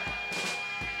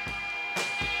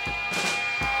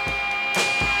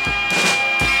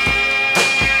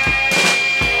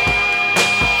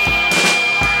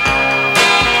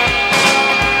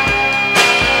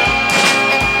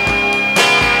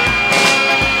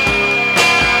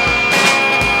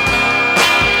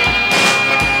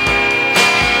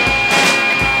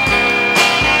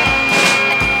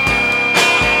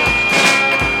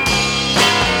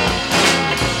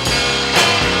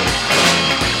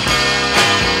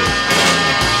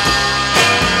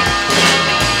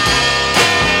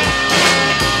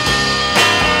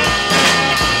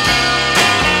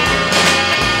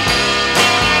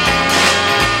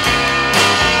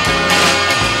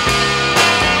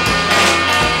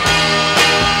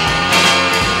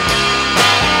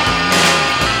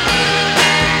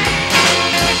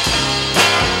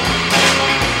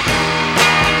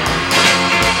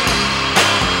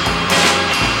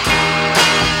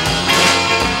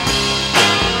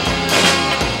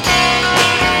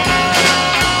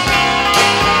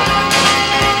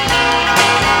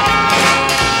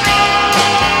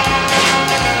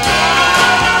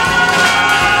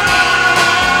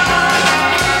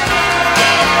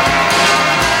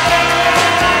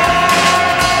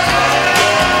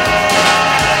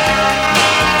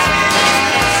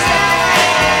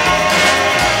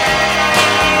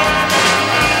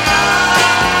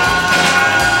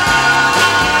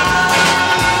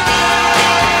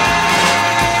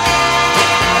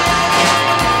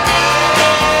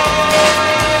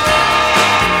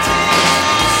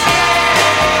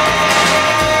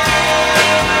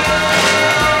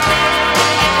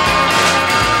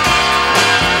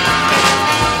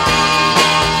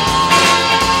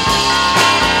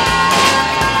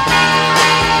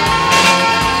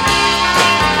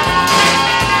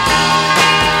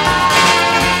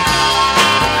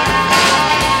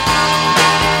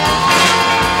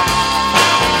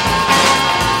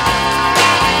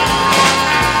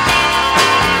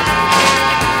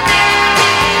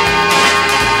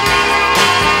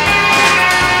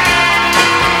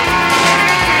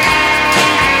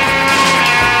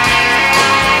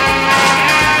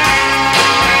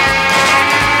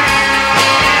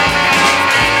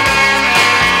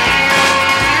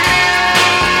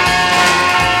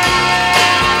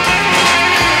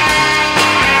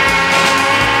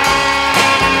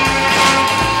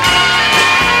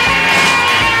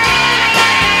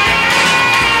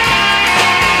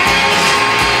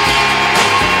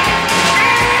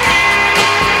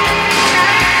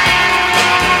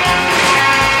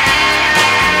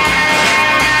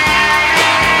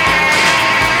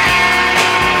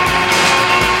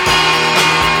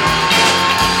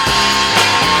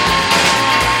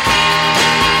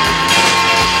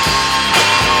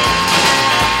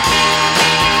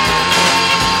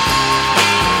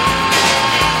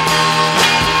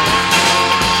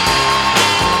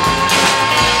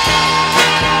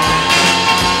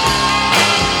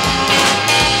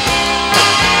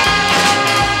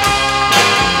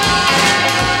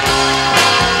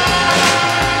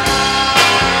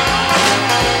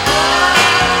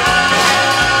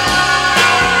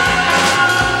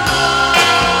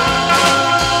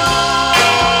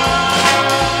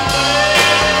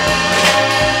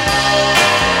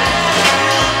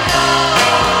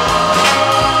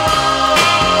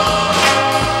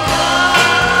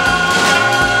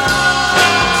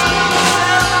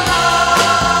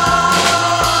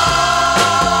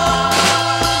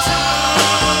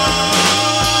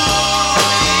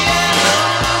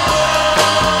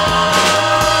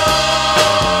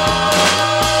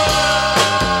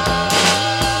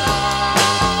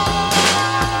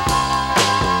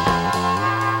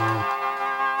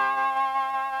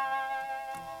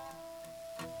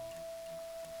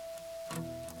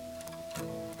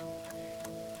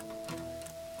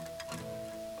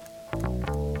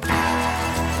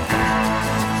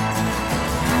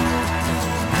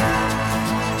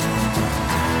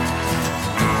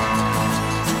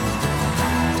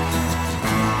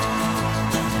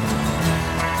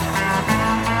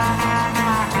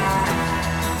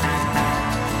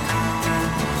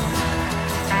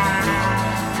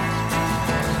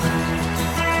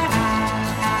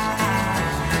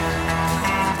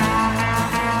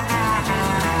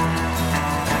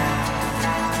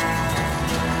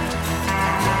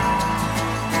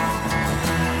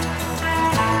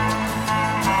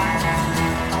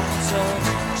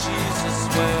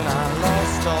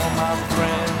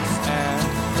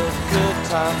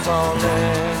 times all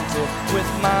ended.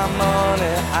 With my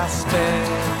money I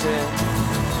spent it.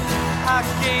 I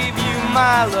gave you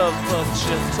my love, but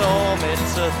you tore me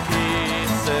to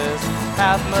pieces.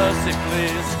 Have mercy,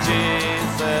 please,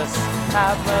 Jesus.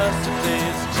 Have mercy,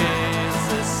 please,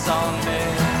 Jesus, on me.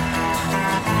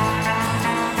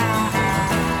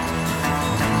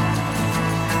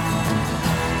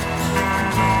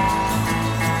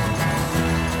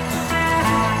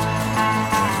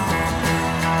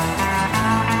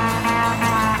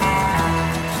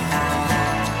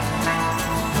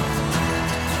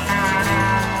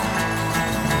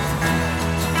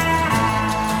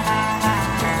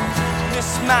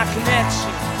 My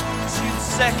connection to the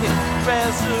second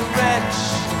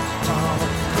resurrection. On a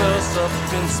close-up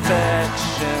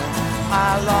inspection,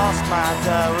 I lost my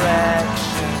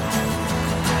direction.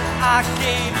 I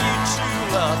gave you true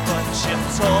love, but you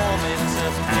tore me to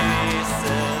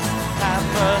pieces. Have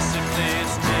mercy,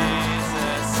 please,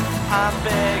 Jesus. I'm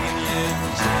begging you,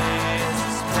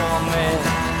 Jesus, for me.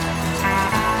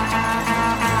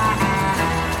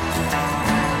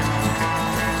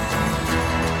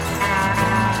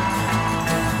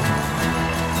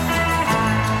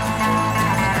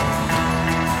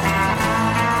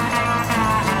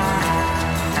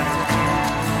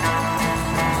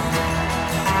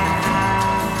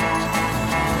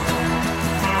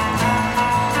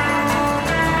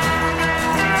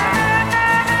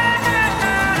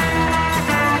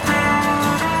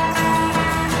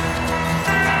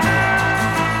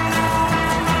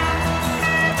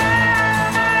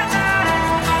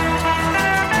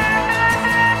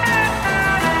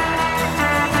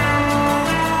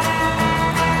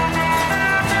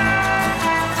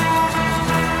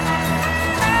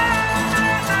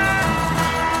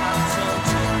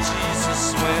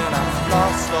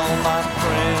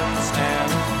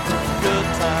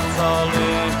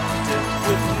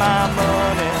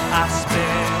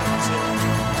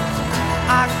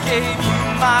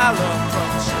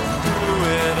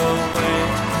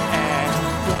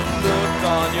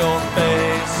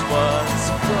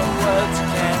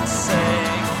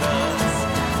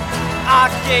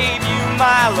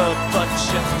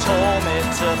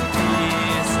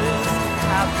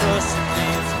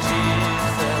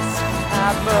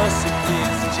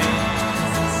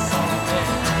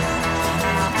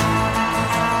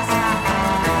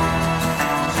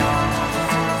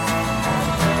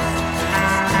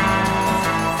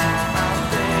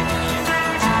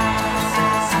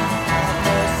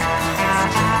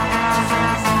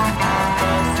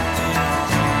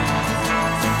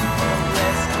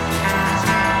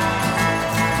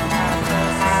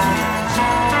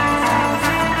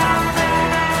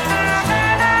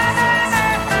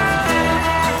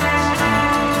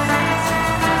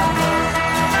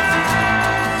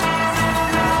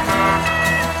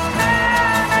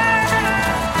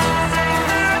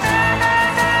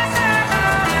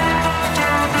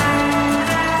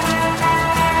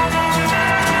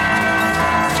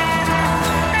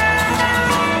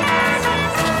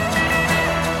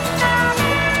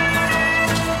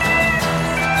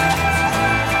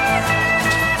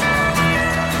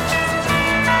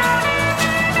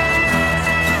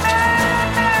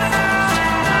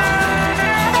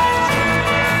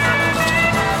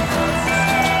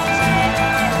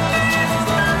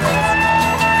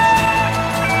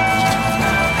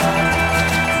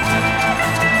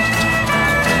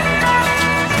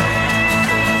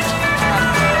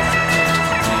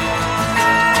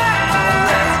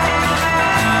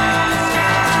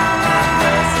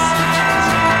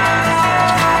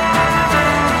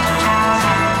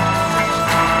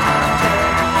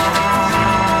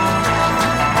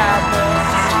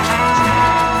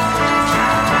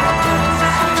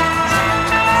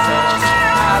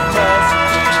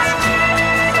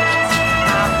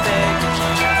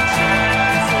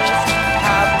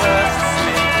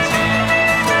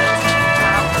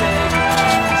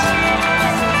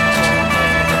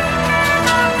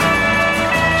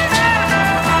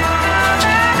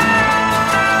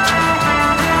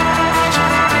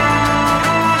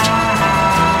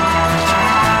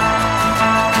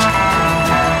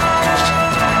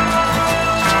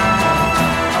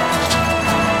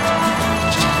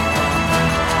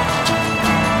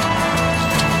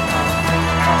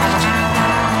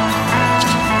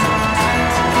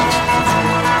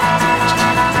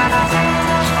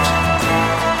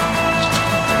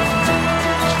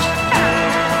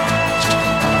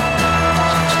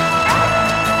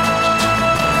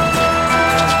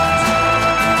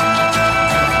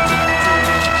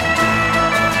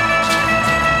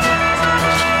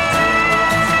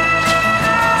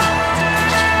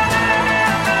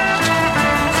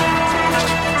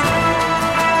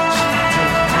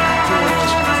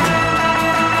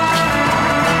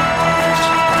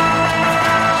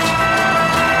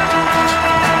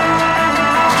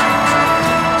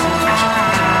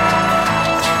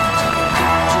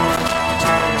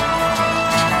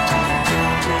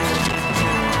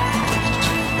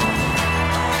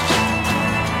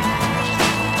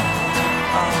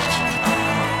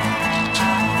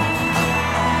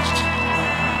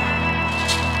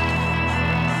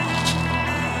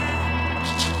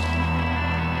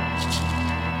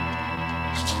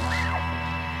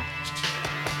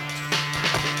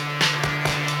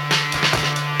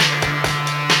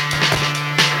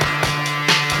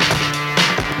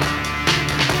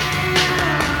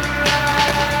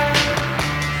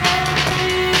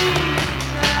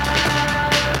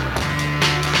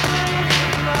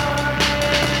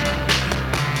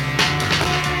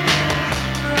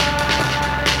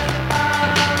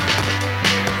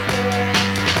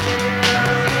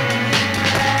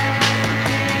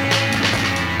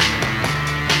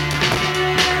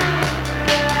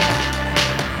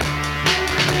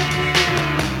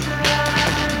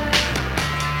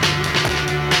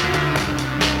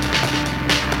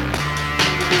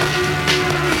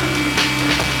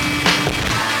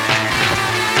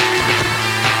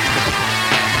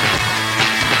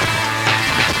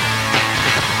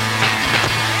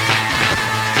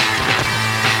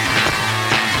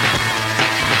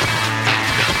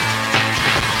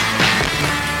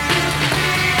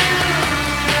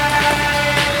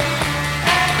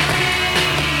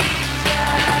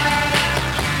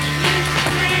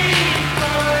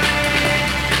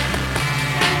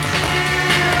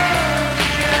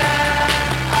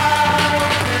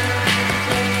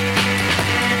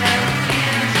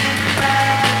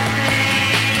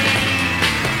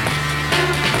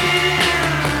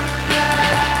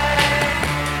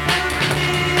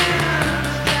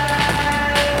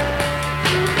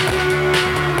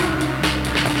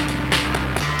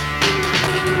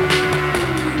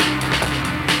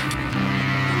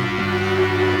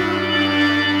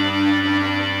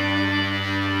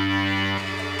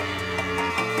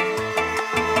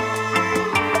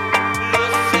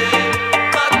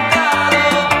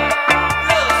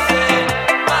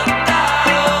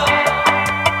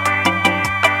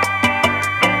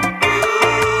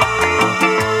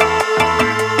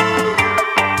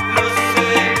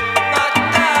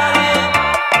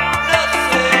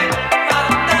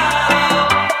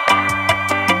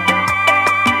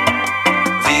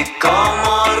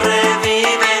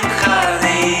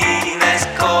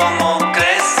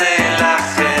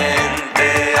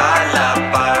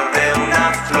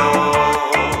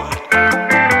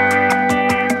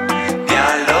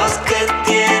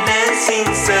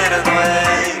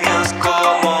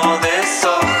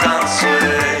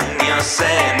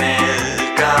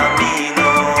 el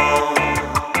camino.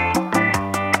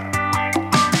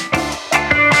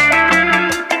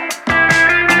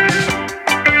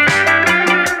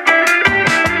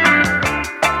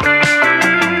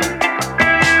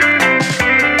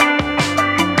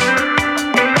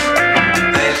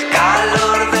 Del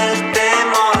calor del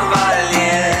temor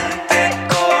valiente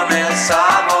con el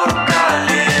sabor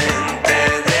caliente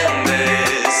de un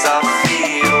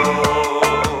desafío.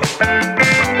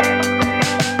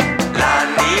 La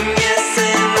niñez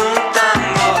en un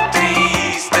tango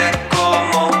triste,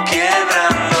 como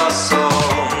quiebran los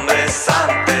hombres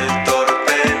ante el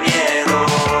torpe miedo.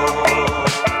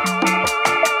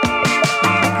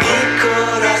 Mi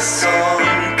corazón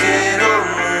quedó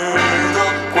mudo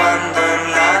cuando en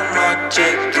la noche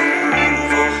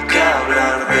tuvo que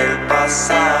hablar del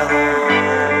pasado.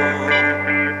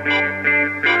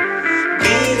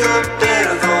 Pido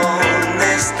perdón,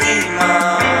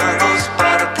 estimados,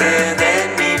 parte de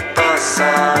mi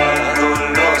pasado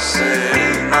los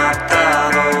he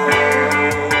matado.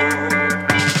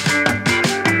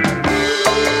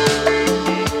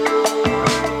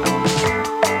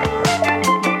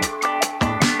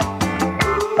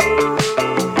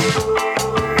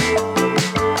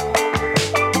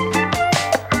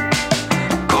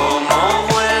 Como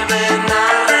vuelven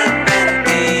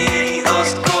arrepentidos,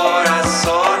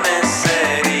 corazones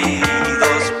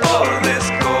heridos por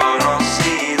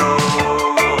desconocidos.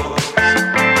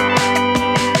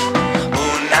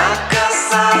 Una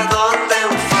casa donde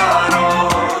un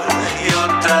farol y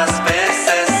otras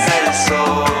veces el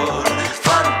sol,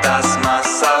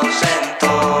 fantasmas ahuyentos.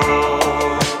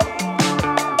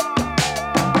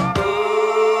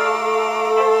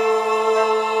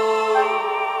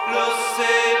 Los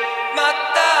he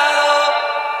matado,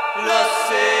 los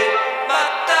he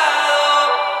matado.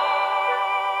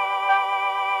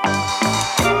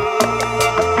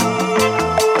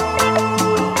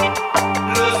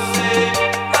 Los he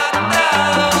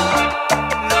matado,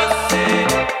 los he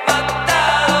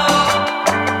matado.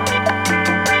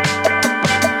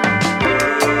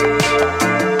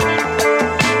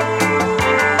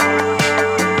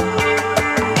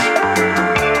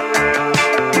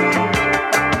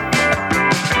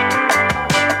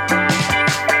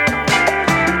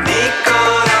 Mi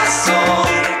corazón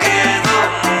quedó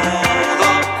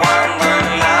mudo cuando en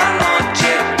la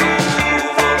noche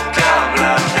tuvo que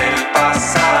hablar del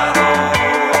pasado.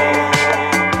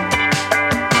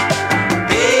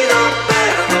 Pido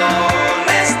perdón,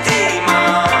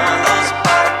 estimados,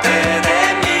 parte de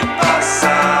mi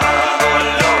pasado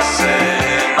los he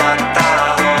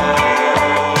matado.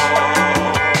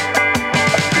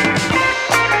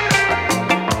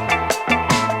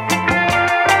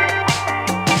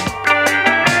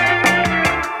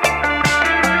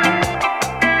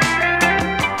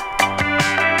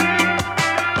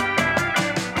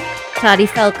 Toddy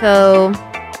Felco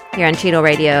here on Cheetle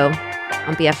Radio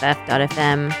on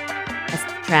BFF.fm. That's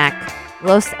the track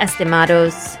Los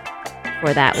Estimados.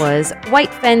 Before that was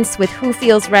White Fence with Who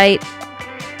Feels Right.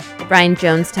 The Brian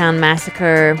Jonestown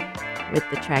Massacre with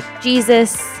the track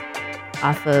Jesus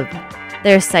off of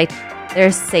their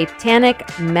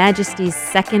Satanic Majesty's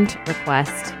Second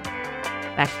Request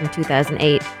back from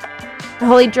 2008. The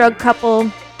Holy Drug Couple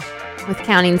with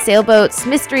Counting Sailboats,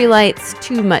 Mystery Lights,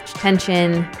 Too Much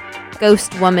Tension,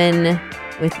 Ghost Woman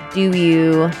with Do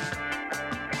You. I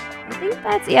think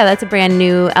that's a brand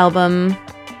new album.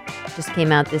 Just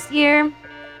came out this year.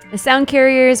 The Sound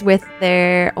Carriers with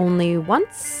their Only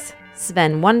Once,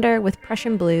 Sven Wonder with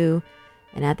Prussian Blue,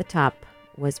 and at the top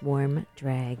was Warm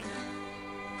Drag.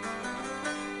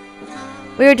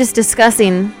 We were just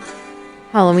discussing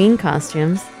Halloween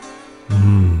costumes.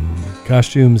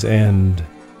 Costumes and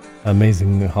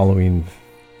amazing Halloween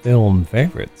film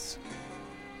favorites.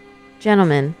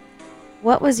 Gentlemen,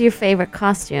 what was your favorite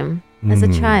costume as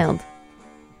a child?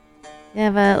 You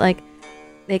have a like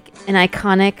an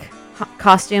iconic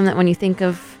costume that when you think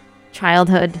of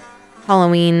childhood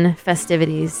Halloween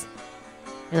festivities,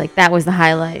 you're like, that was the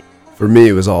highlight. For me,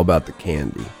 it was all about the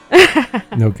candy.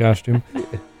 No costume.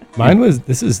 Mine was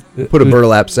put a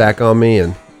burlap sack on me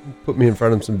and put me in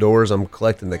front of some doors. I'm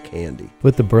collecting the candy.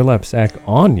 Put the burlap sack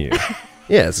on you.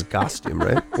 Yeah, it's a costume,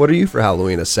 right? What are you for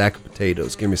Halloween? A sack of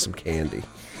potatoes. Give me some candy.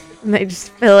 And they just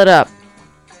fill it up.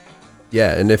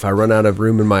 Yeah, and if I run out of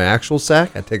room in my actual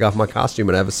sack, I take off my costume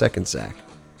and I have a second sack.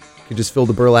 You can just fill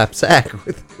the burlap sack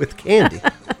with candy.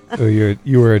 So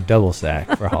you were a double sack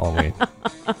for Halloween.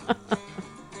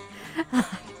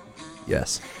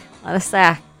 Yes. A lot of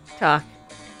sack talk.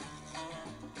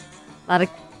 A lot of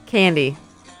candy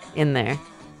in there.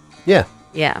 Yeah.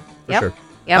 Yeah. For yep. sure.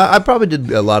 Yep. I probably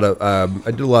did a lot of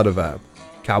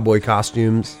cowboy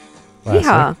costumes.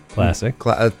 Classic.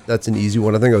 That's an easy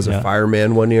one. I think I was a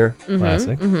fireman one year.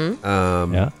 Classic.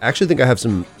 I actually think I have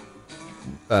some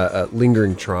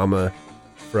lingering trauma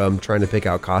from trying to pick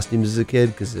out costumes as a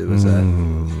kid because it was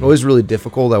always really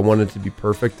difficult. I wanted it to be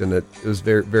perfect, and it was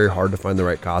very, very hard to find the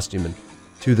right costume. And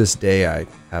to this day, I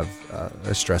have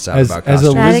I stress out about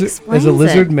costumes. As a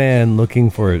lizard man looking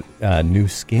for new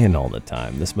skin all the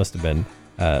time, this must have been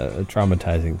a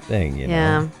traumatizing thing. You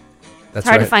know? It's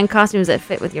hard to find costumes that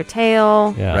fit with your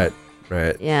tail. Yeah.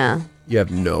 Right. Yeah. You have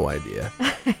no idea.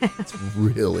 It's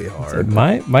really hard.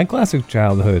 So my classic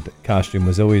childhood costume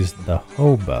was always the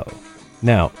hobo.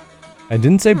 Now, I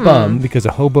didn't say bum because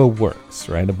a hobo works,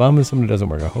 right? A bum is someone who doesn't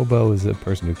work. A hobo is a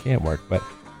person who can't work, but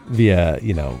via,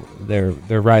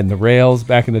 they're riding the rails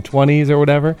back in the 20s or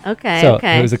whatever. Okay, so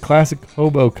okay. There's a classic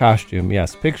hobo costume.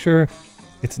 Yes, picture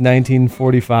it's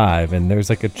 1945 and there's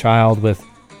like a child with,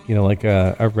 like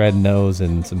a red nose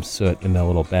and some soot in a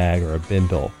little bag or a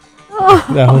bindle. Oh.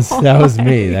 That was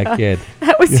me, that kid.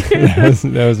 That was you.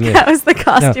 that was me. That was the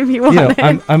costume you wanted.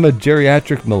 I'm a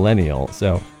geriatric millennial,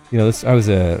 so I was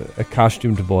a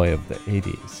costumed boy of the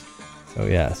 80s. So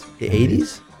yes. The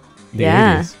 80s? The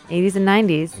 80s and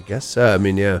 90s. I guess so. I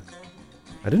mean, yeah.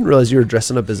 I didn't realize you were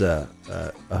dressing up as a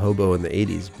hobo in the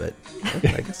 80s, but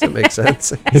I guess that makes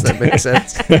sense.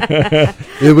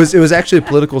 It was actually a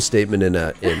political statement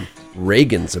in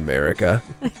Reagan's America.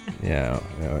 HW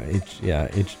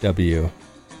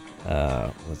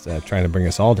was trying to bring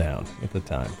us all down at the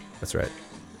time. That's right.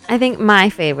 I think my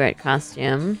favorite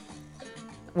costume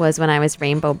was when I was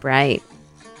Rainbow Bright.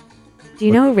 Do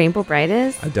you know who Rainbow Bright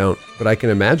is? I don't, but I can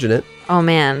imagine it. Oh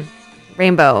man,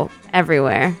 rainbow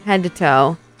everywhere, head to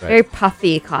toe. Right. Very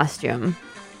puffy costume.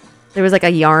 There was like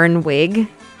a yarn wig.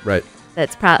 Right.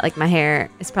 That's probably like my hair.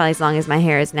 It's probably as long as my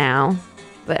hair is now,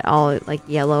 but all like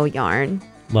yellow yarn.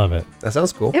 Love it. That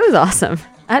sounds cool. It was awesome.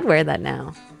 I'd wear that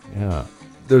now. Yeah.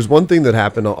 There's one thing that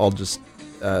happened. I'll just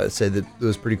say that it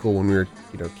was pretty cool when we were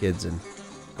kids and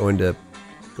going to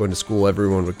school.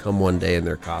 Everyone would come one day in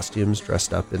their costumes,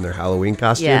 dressed up in their Halloween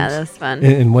costumes. Yeah, that was fun.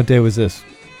 And what day was this?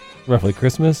 Roughly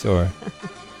Christmas or?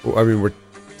 Well, I mean, we're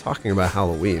talking about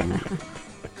Halloween.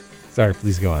 Sorry,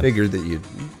 please go on. Figured that you'd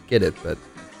get it, but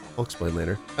I'll explain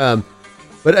later. But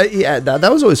that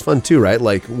was always fun too, right?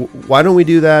 Like, why don't we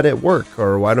do that at work,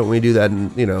 or why don't we do that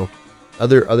in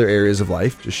other areas of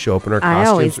life? Just show up in our costumes. I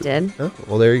always did. Oh,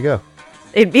 well, there you go.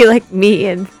 It'd be like me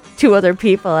and 2 other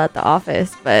people at the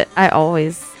office, but I've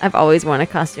always worn a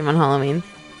costume on Halloween.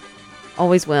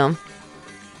 Always will.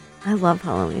 I love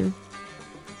Halloween.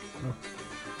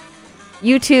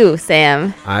 You too,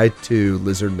 Sam. I too,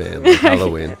 lizard man, like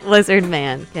Halloween. Lizard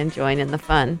man can join in the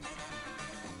fun.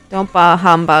 Don't bah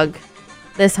humbug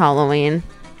this Halloween.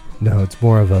 No, it's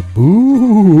more of a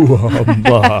boo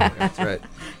humbug. That's right.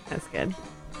 That's good.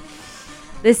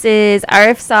 This is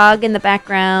Arif Sog in the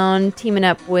background, teaming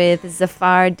up with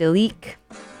Zafar Dalik.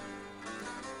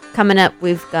 Coming up,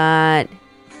 we've got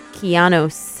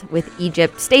Kianos with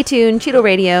Egypt. Stay tuned. Cheetle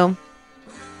Radio,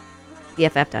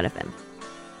 BFF.FM.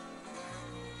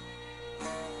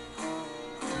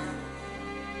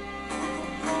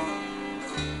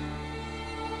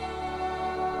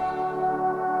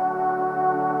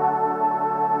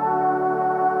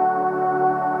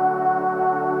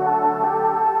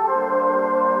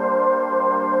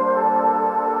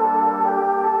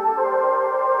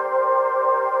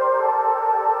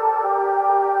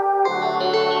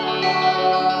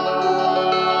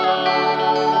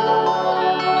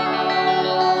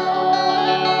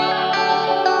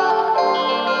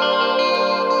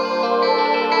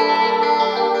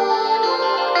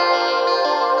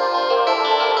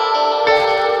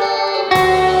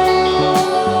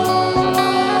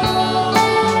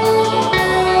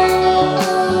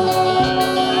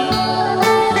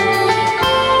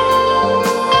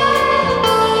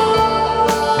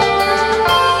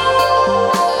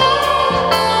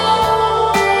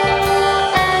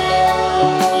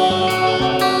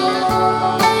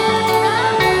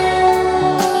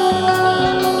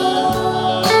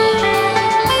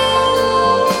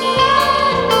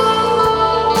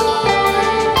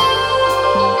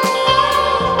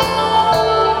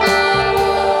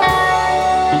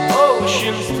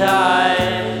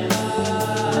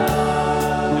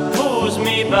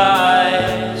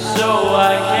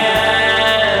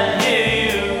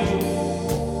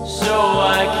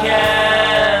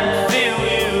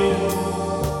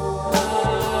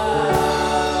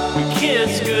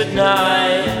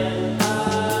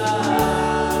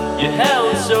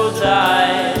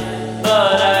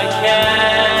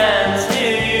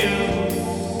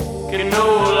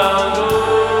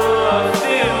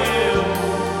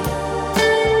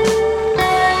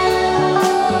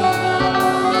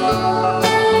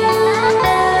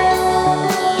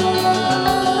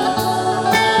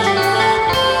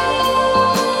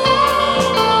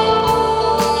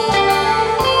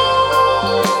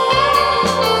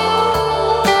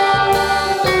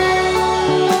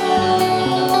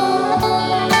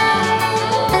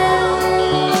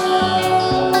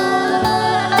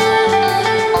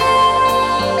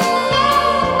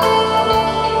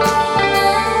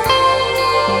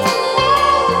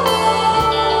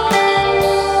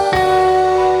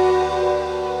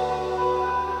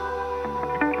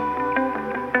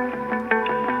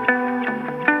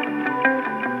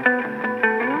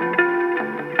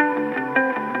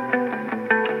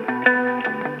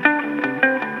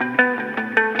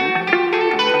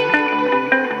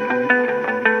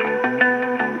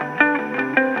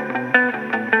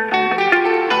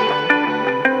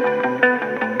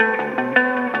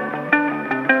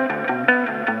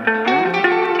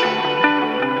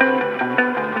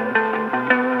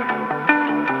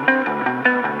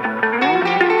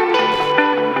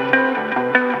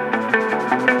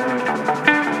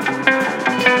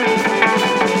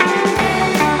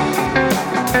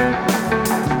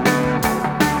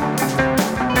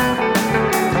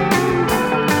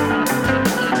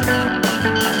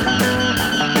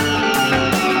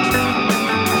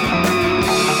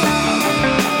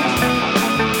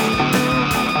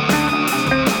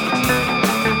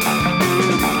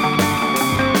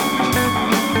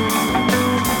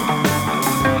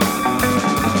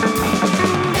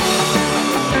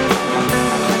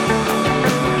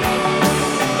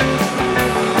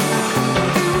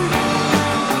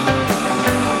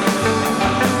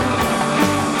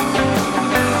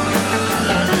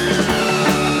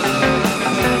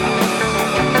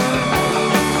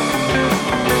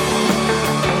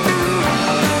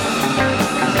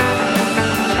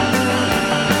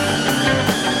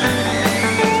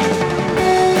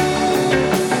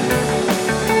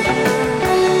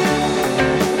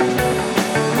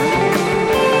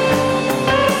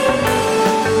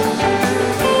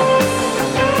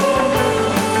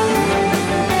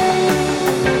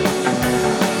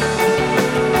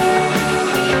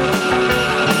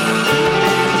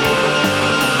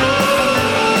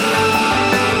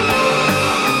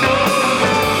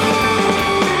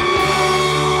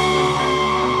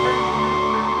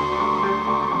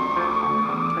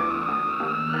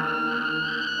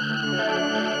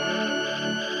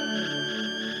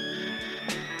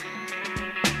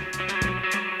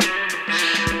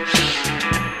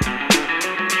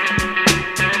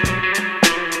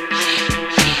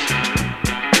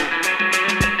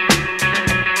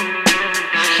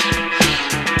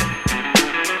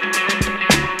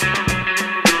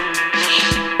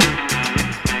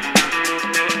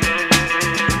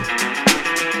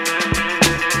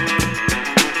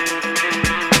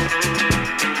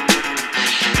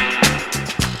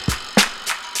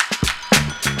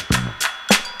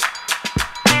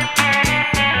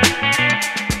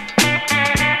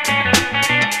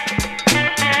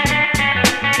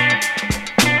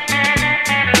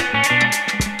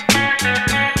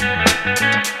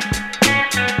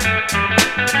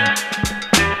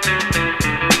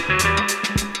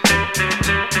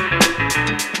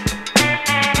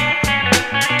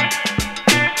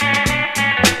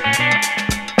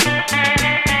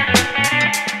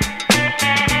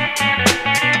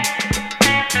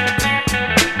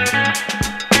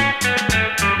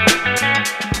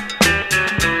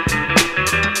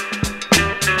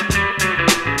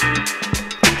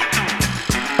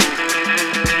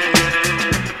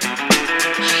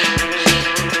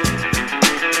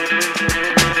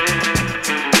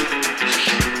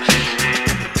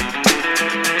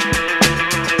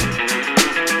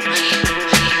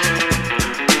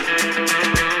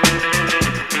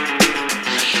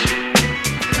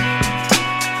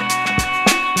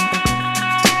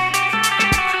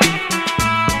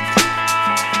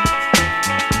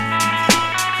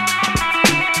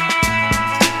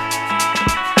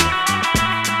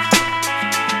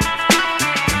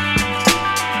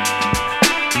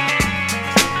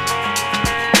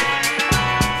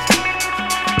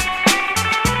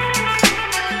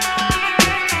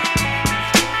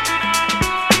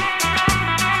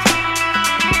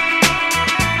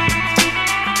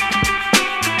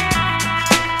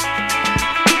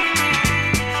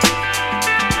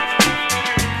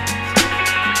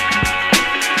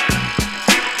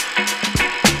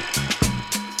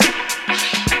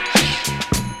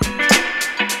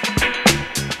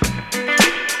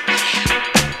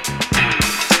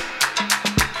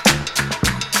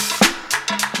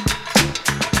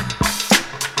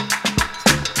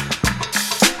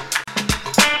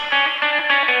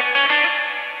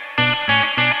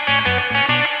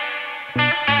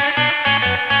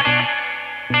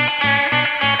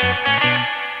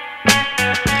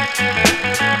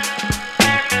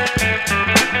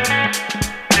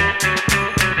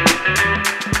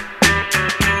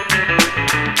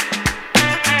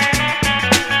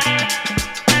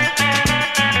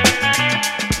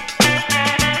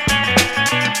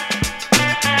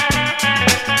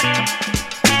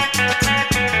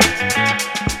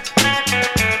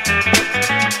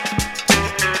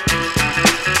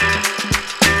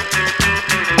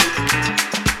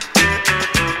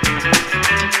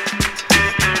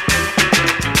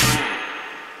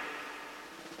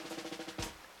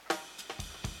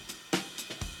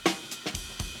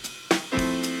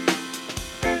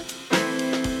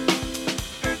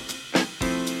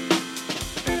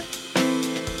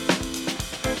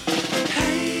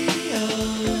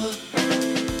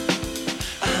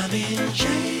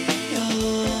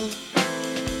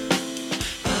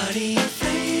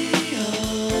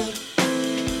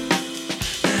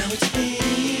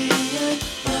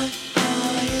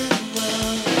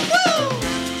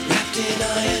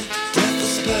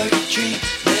 tree,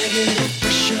 negative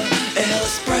pressure,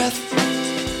 airless breath.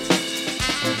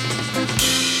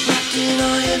 Wrapped in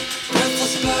iron,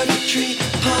 breathless purgatory,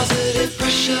 positive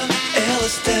pressure,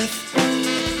 airless death.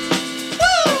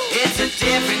 It's a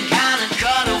different kind of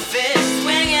cuddle fist,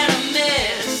 swing and a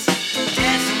miss.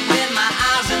 Dancing with my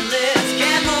eyes and lips,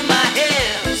 can't move my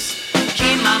hips.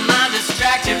 Keep my mind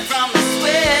distracted from the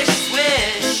swish,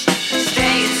 swish.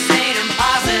 Staying sane and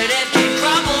positive, can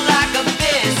crumble like a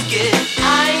biscuit.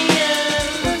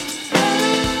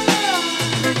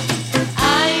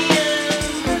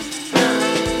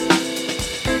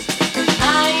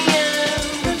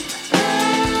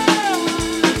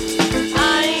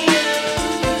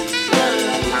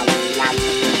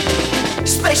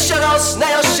 Space shuttle,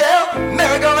 snail shell,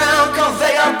 merry-go-round,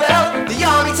 conveyor belt, the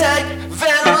army tank,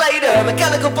 ventilator,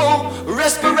 mechanical boom,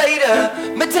 respirator,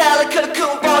 metallic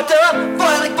cocoon border,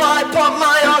 boiling boy, pump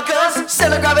my organs,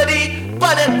 center gravity,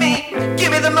 planet me,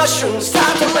 give me the mushrooms,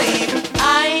 time to leave.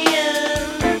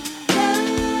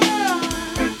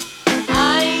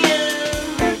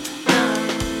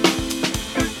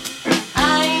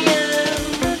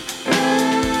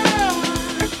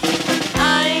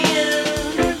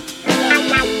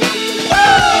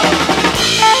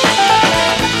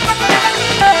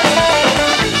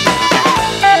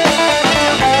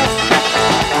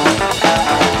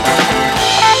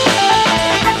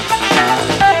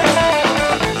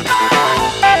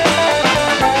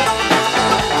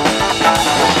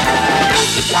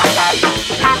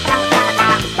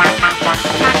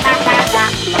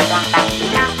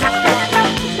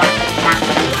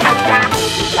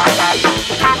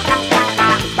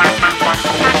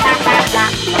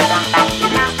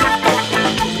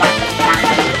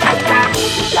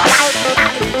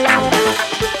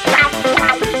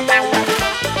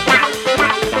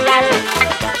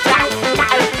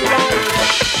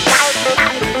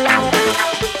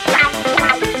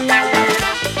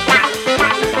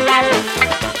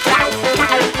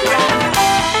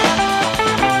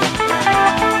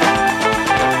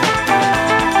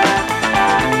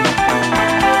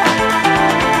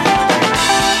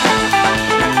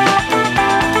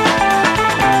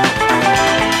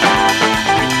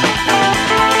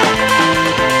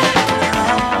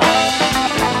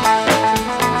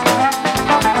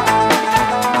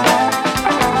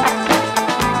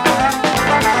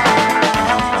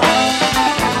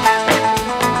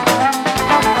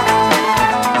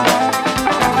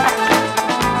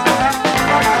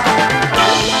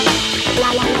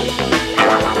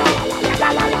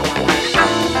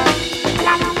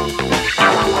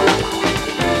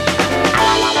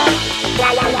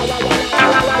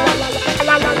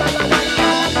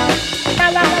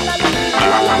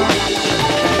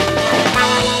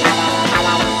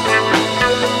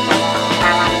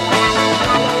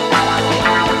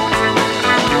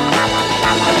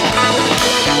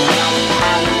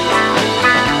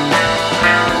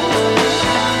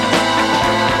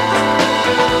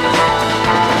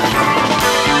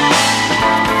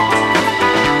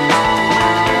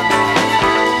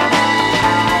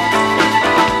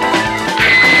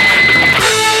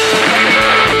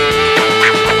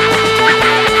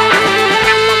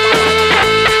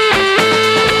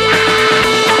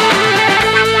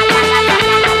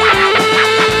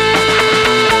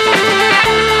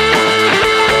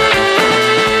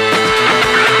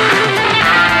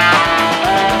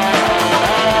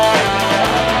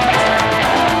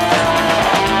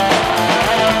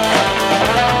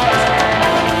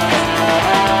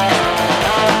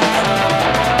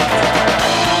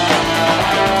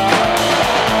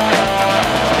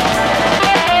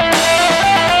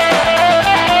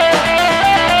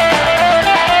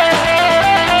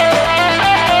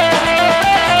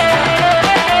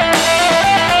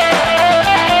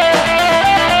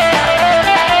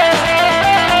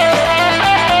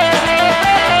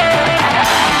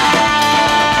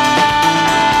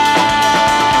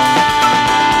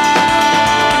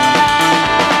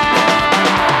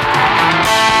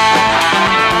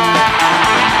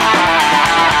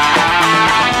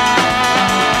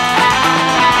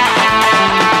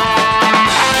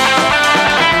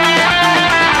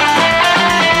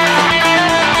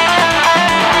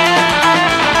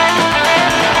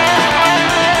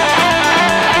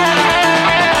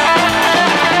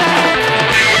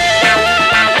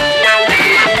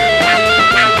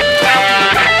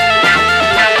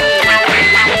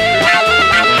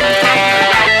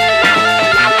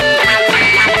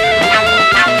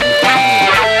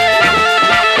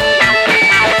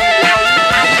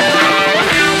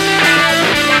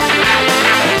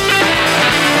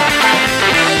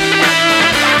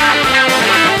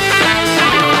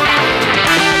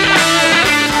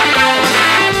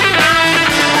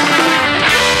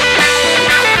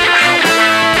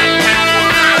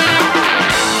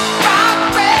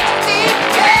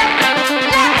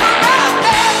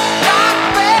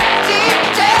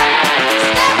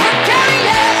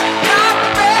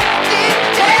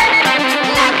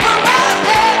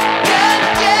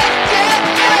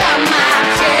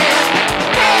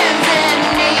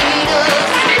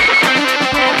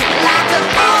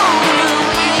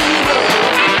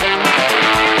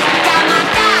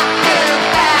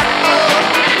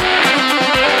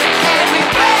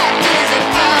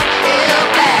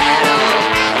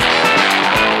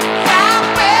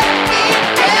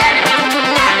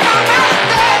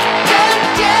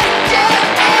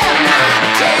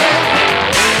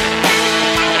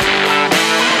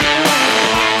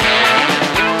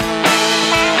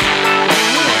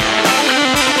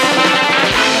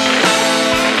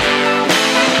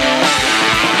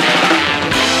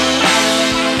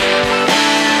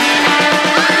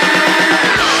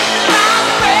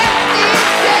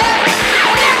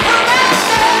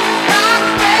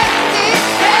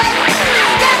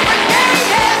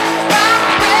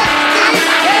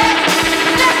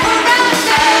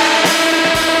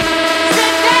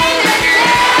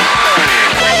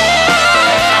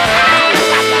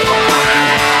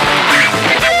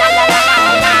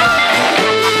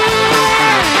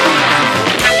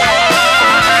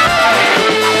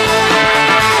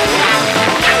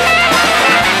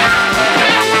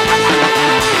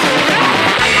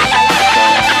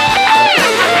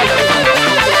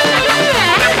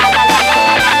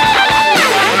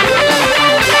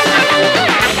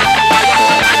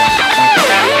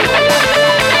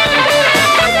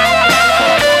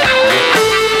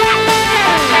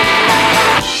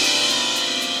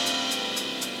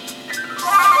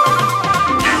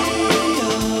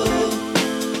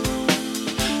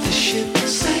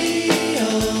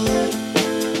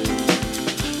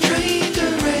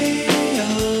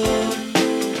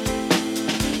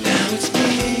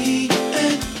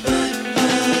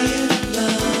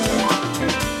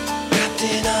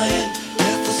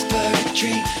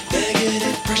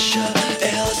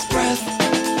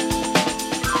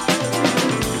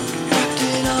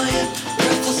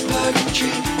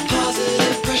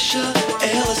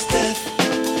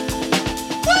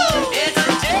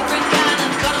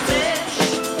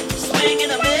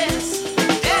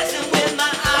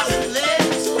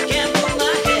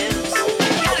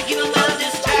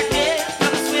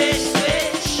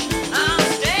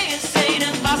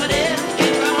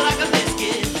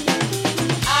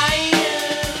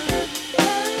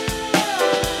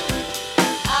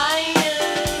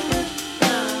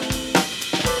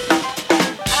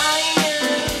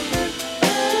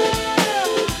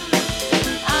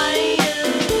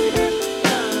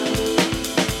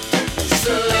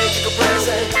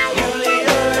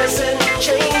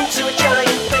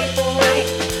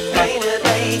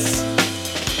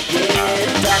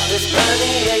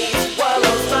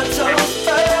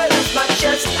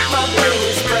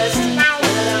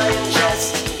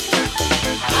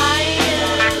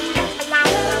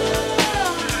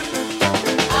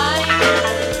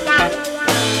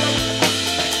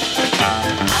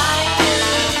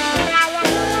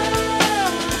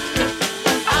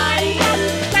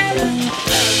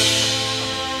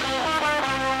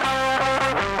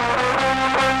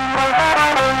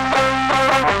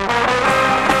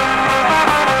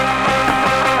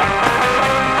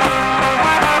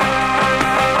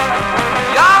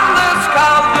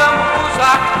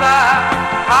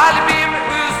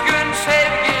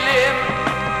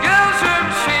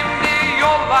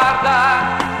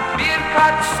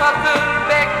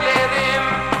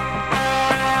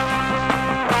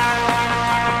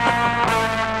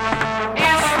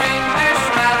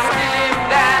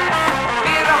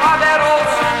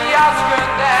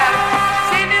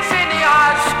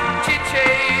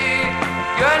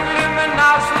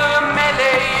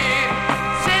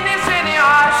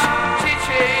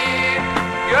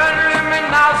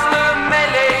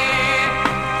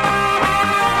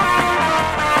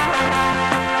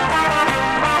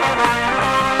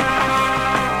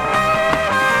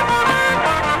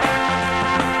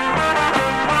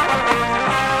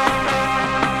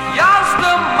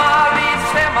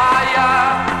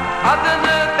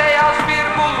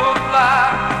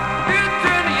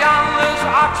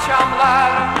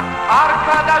 akşamlar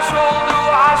arkadaş oldu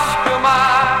aşkıma.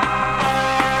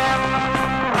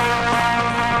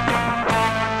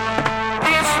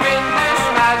 İsmin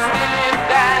düşmez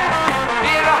dilimden,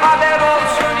 bir haber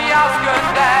olsun yaz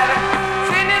gönder.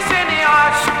 Seni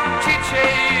aşk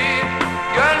çiçeği,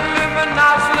 gönlümün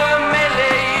nazlı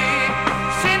meleği.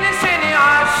 Seni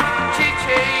aşk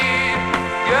çiçeği,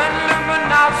 gönlümün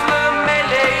nazlı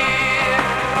meleği.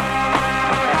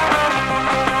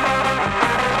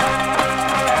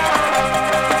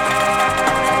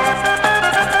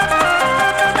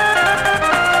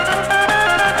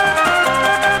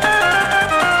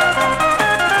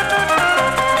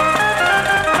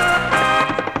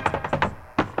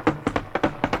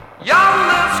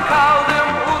 Yalnız kaldım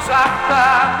uzakta,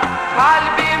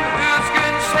 kalbim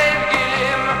üzgün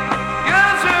sevgilim.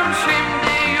 Gözüm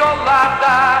şimdi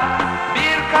yollarda,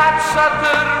 birkaç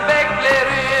satır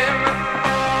beklerim.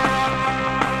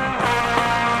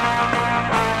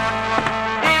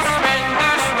 İsmin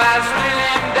düşmez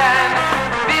dilimden,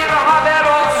 bir haber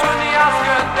olsun yaz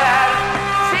gönder.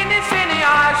 Seni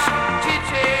aşk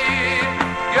çiçeği,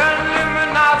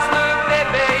 gönlümün nazlı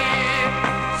bebeği.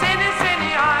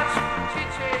 Seni aşk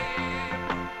çiçeği.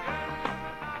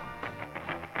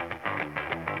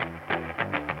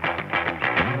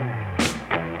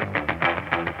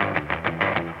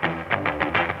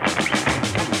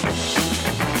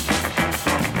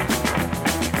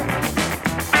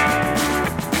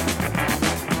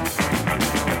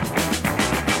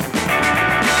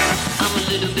 I'm a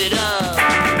little bit up,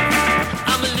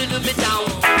 I'm a little bit down,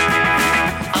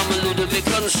 I'm a little bit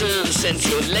concerned since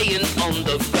you're laying on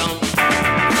the ground.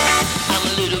 I'm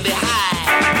a little bit high,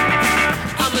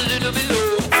 I'm a little bit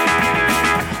low,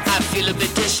 I feel a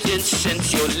bit distant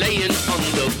since you're laying on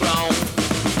the ground.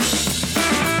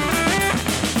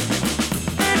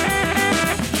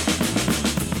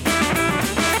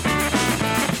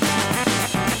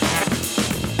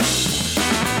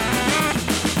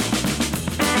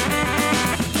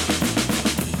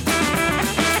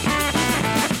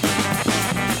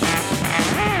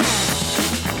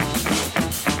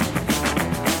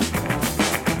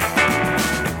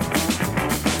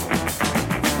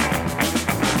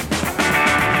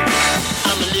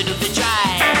 I'm a little bit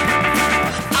dry,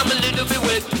 I'm a little bit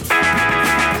wet,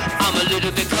 I'm a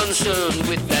little bit concerned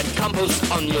with that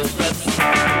compost on your breath.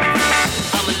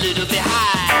 I'm a little bit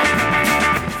high,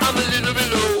 I'm a little bit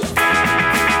low,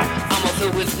 I'm all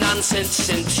filled with nonsense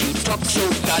since you talk so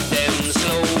goddamn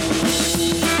slow.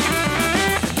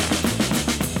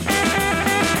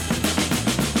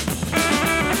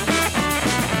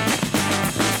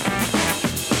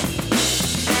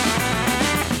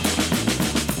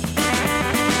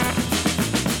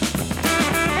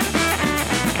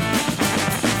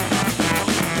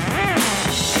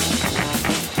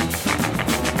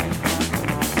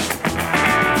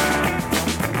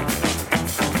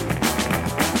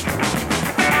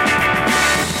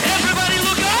 Everybody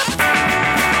look up!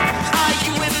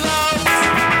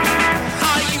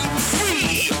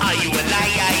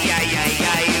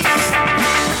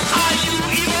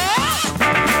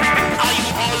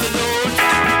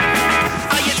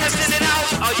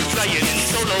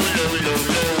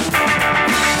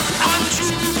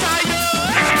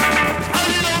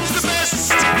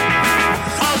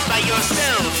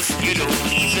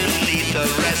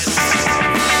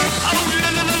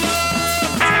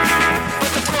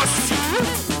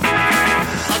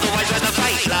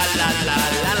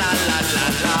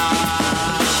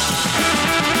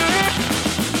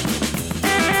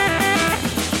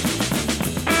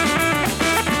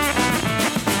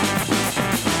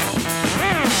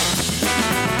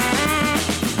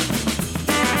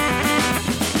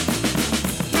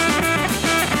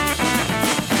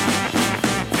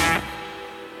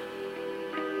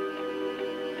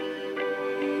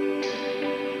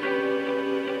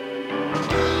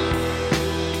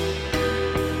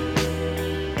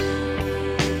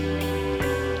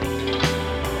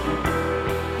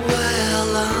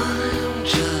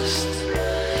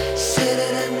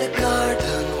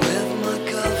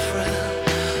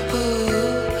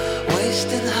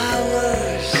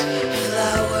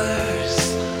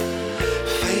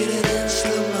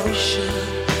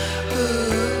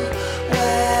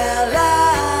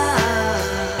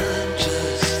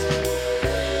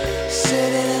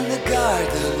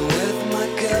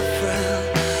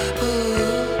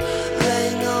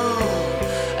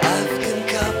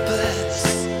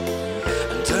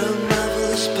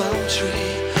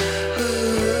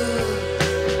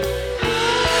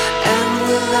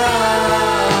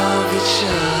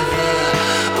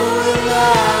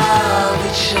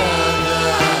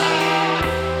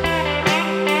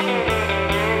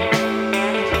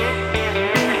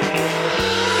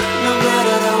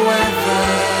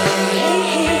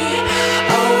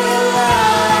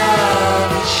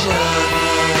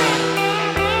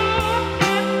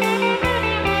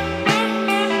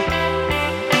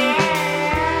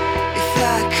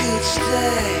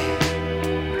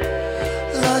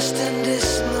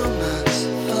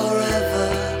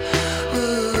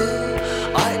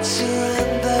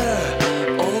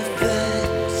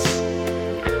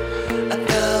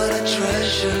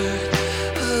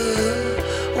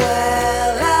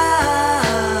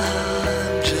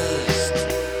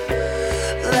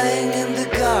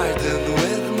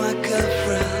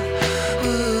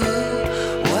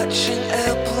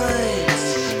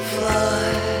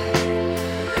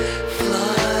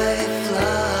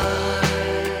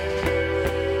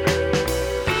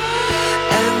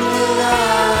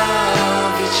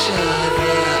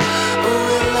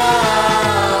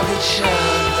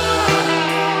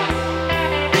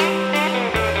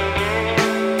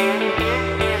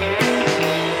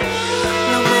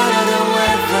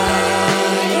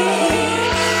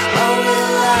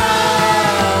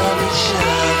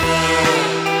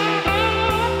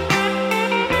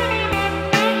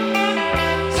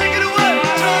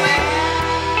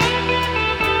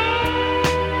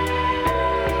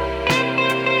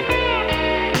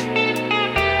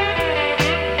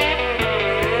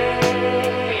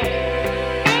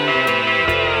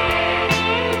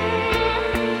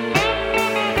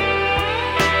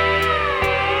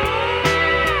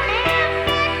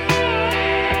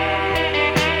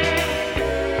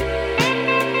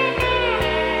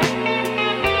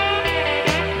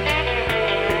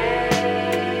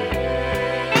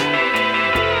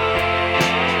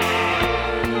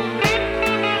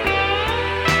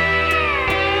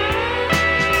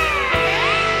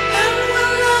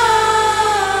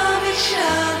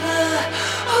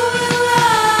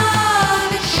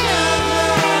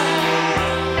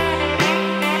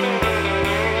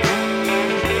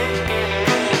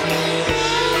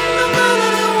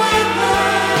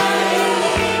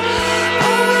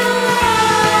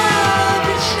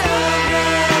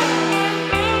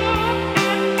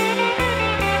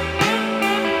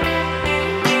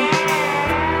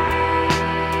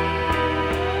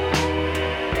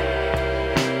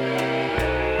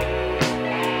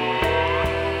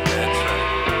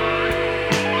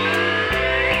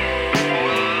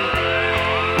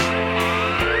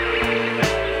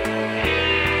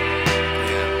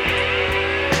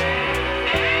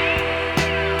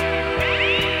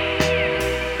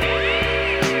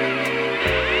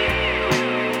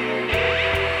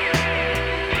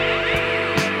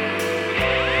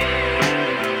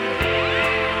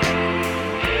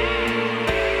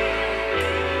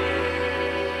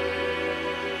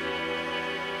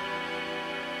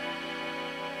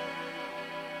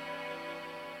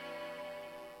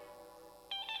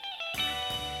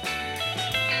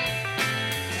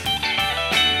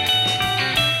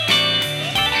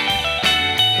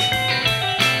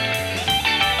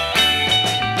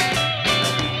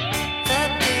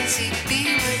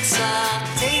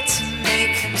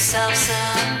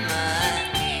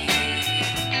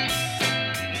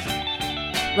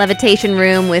 Levitation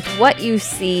Room with What You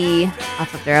See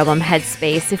off of their album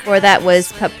Headspace. Before that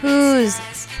was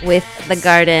Papoose with The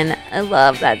Garden. I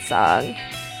love that song.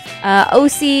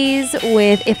 OCs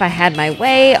with If I Had My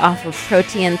Way off of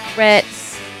Protean Threat.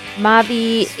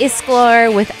 Mavi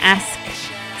Isklor with Ask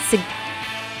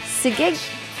Sigegi?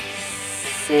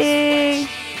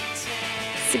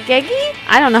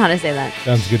 I don't know how to say that.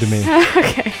 Sounds good to me.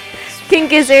 Okay. King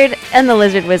Gizzard and the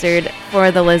Lizard Wizard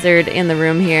for the Lizard in the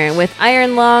room here with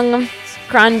Iron Lung,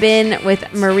 Kronbin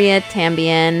with Maria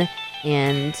Tambien,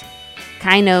 and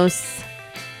Kainos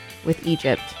with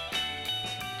Egypt.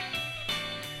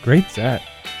 Great set.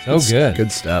 So good.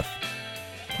 Good stuff.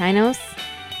 Kainos?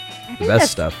 I think Best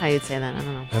that's stuff. how you'd say that. I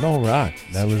don't know. That all rocked.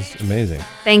 That was amazing.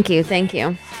 Thank you.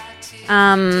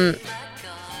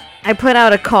 I put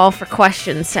out a call for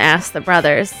questions to ask the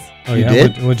brothers. Oh, You yeah?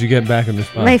 did? What'd you get back in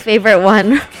response? My favorite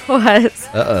one was,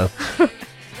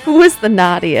 who was the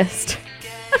naughtiest?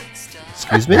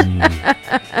 Excuse me?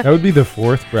 That would be the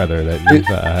fourth brother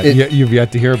that you've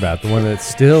yet to hear about. The one that's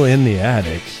still in the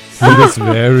attic on this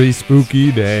very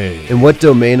spooky day. In what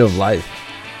domain of life?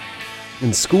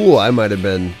 In school, I might have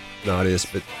been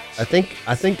naughtiest, but I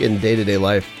think in day-to-day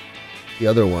life, the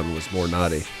other one was more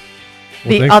naughty.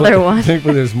 Other one.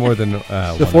 Thankfully, there's more than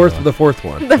The fourth one.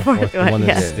 The fourth The one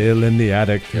that's still in the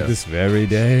attic to this very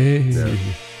day. Yeah.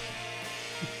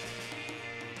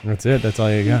 That's it. That's all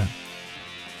you got.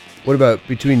 What about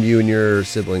between you and your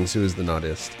siblings? Who is the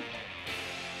naughtiest?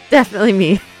 Definitely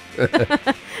me.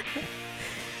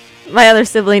 My other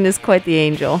sibling is quite the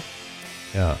angel.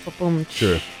 Yeah. Boom.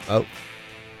 Sure. Oh.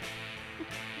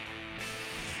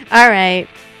 All right.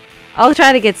 I'll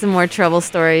try to get some more trouble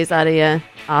stories out of you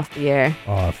off the air.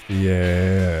 Off the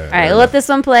air. All right, we'll let this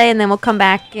one play, and then we'll come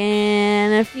back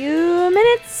in a few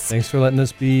minutes. Thanks for letting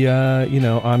us be,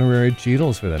 honorary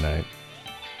Cheetles for the night.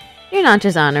 You're not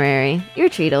just honorary. You're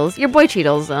Cheetles. You're boy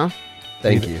Cheetles, though.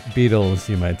 Thank you. Beatles,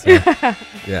 you might say.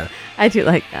 Yeah. I do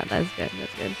like that. That's good.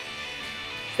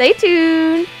 Stay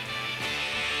tuned.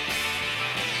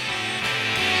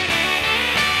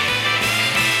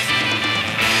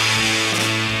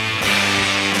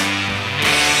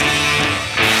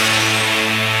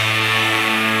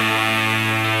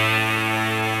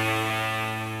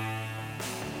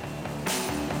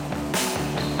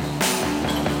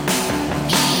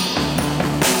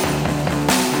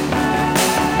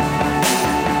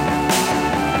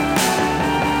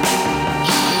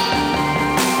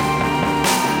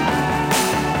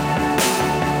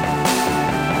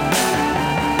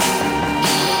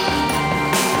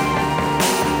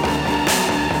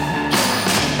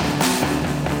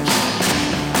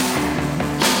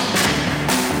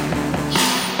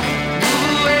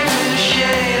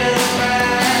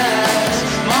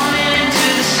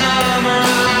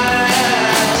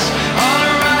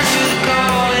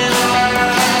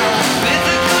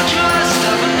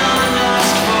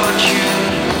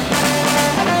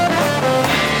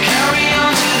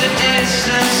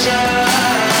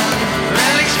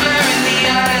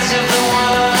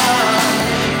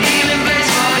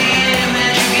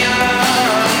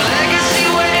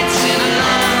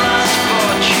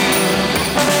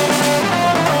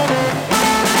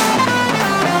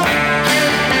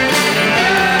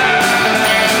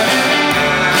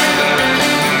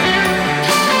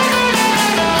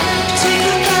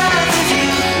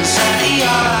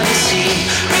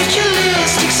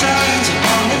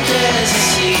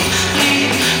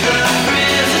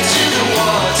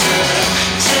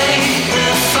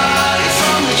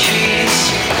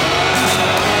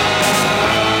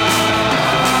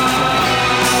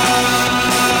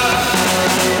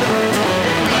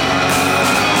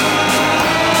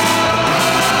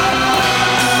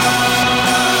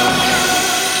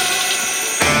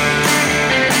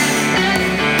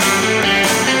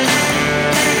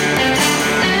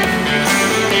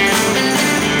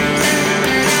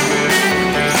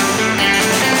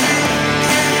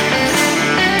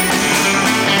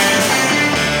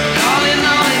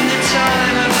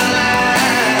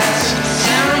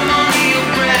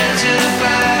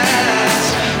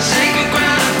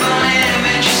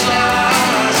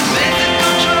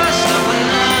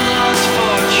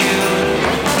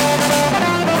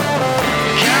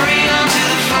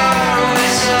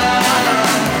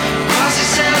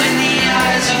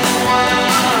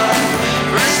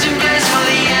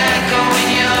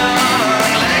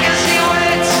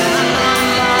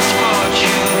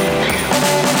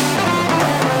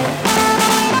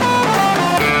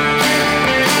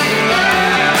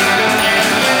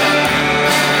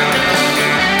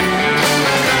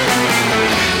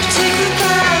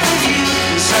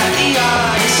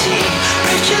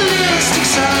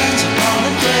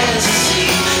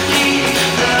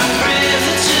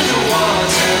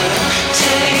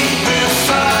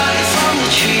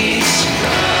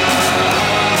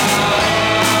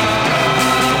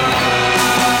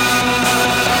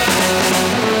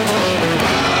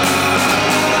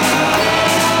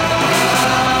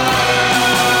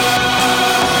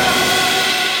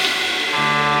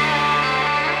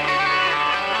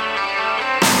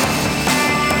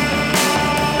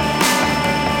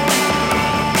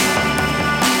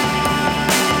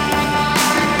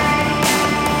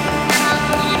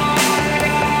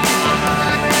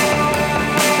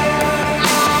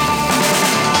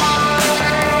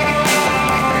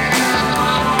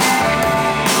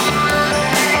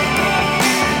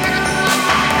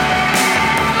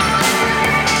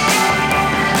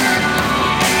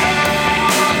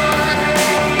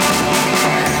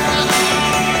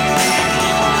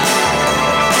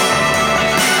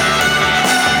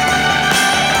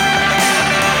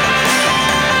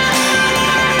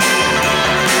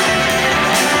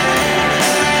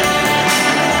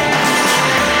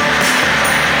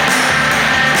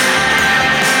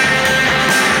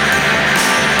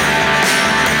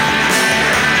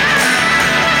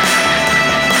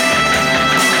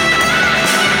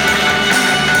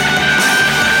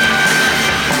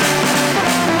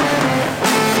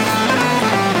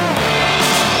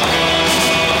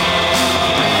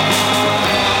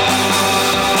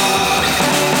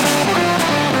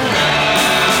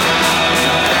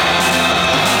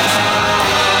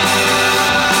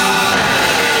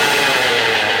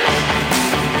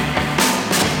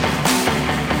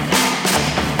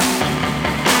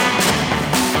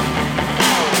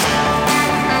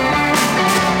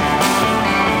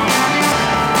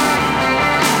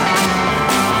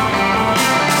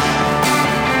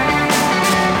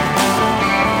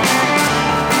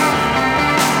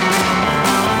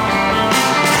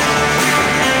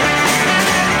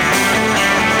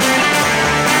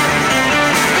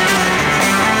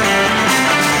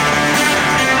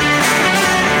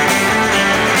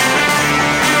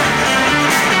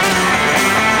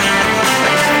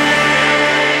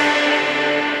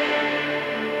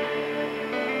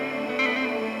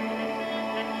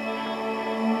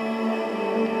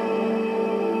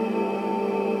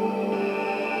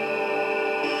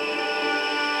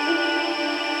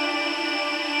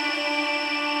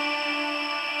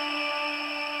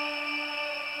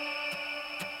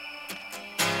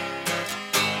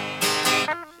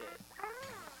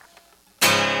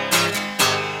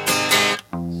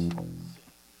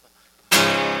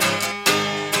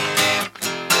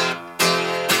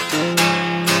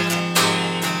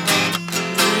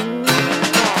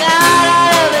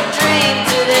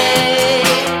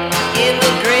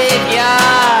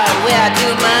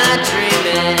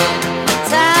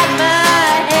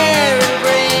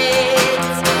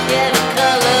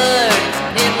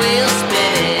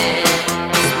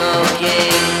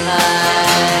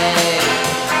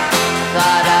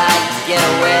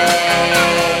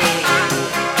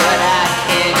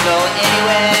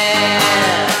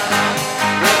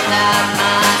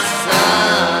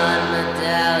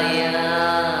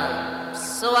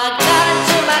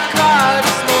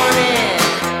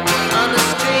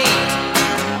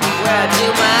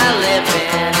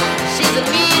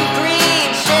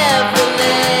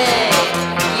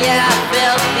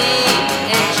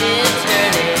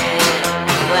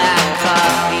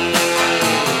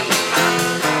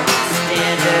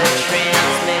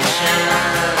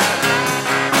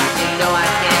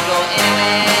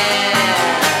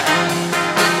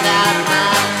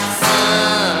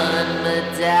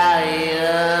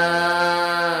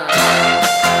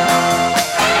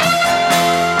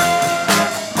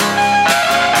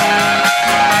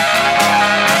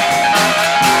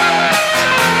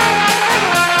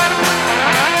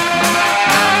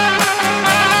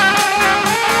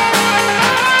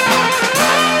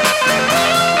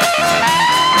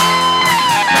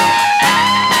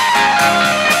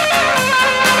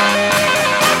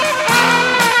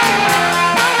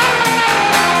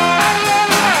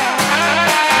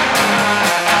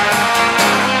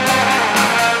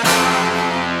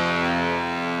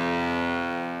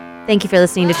 Thank you for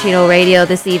listening to Cheetle Radio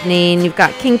this evening. You've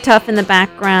got King Tough in the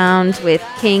background with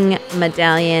King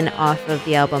Medallion off of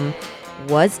the album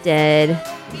Was Dead.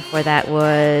 And before that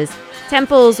was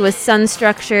Temples with Sun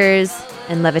Structures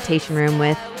and Levitation Room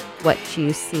with What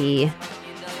You See.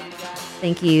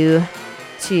 Thank you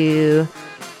to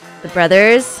the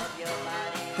brothers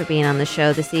for being on the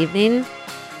show this evening.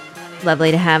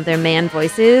 Lovely to have their man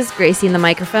voices gracing the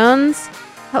microphones.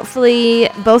 Hopefully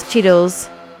both Cheetles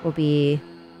will be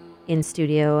in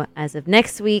studio as of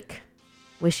next week.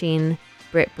 Wishing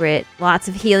Brit lots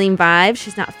of healing vibes.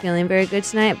 She's not feeling very good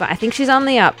tonight, but I think she's on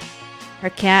the up. Her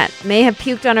cat may have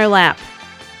puked on her lap.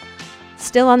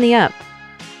 Still on the up.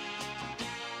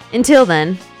 Until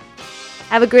then,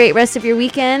 have a great rest of your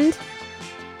weekend.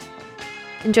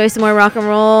 Enjoy some more rock and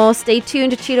roll. Stay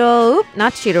tuned to Cheetle,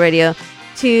 not to Cheetle Radio,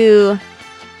 to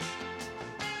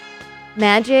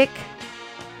Magic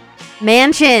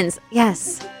Mansions.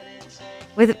 Yes.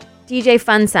 With DJ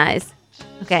Fun Size.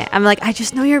 Okay, I'm like, I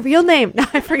just know your real name. No,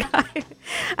 I forgot.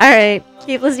 All right.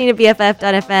 Keep listening to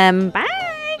BFF.FM. Bye.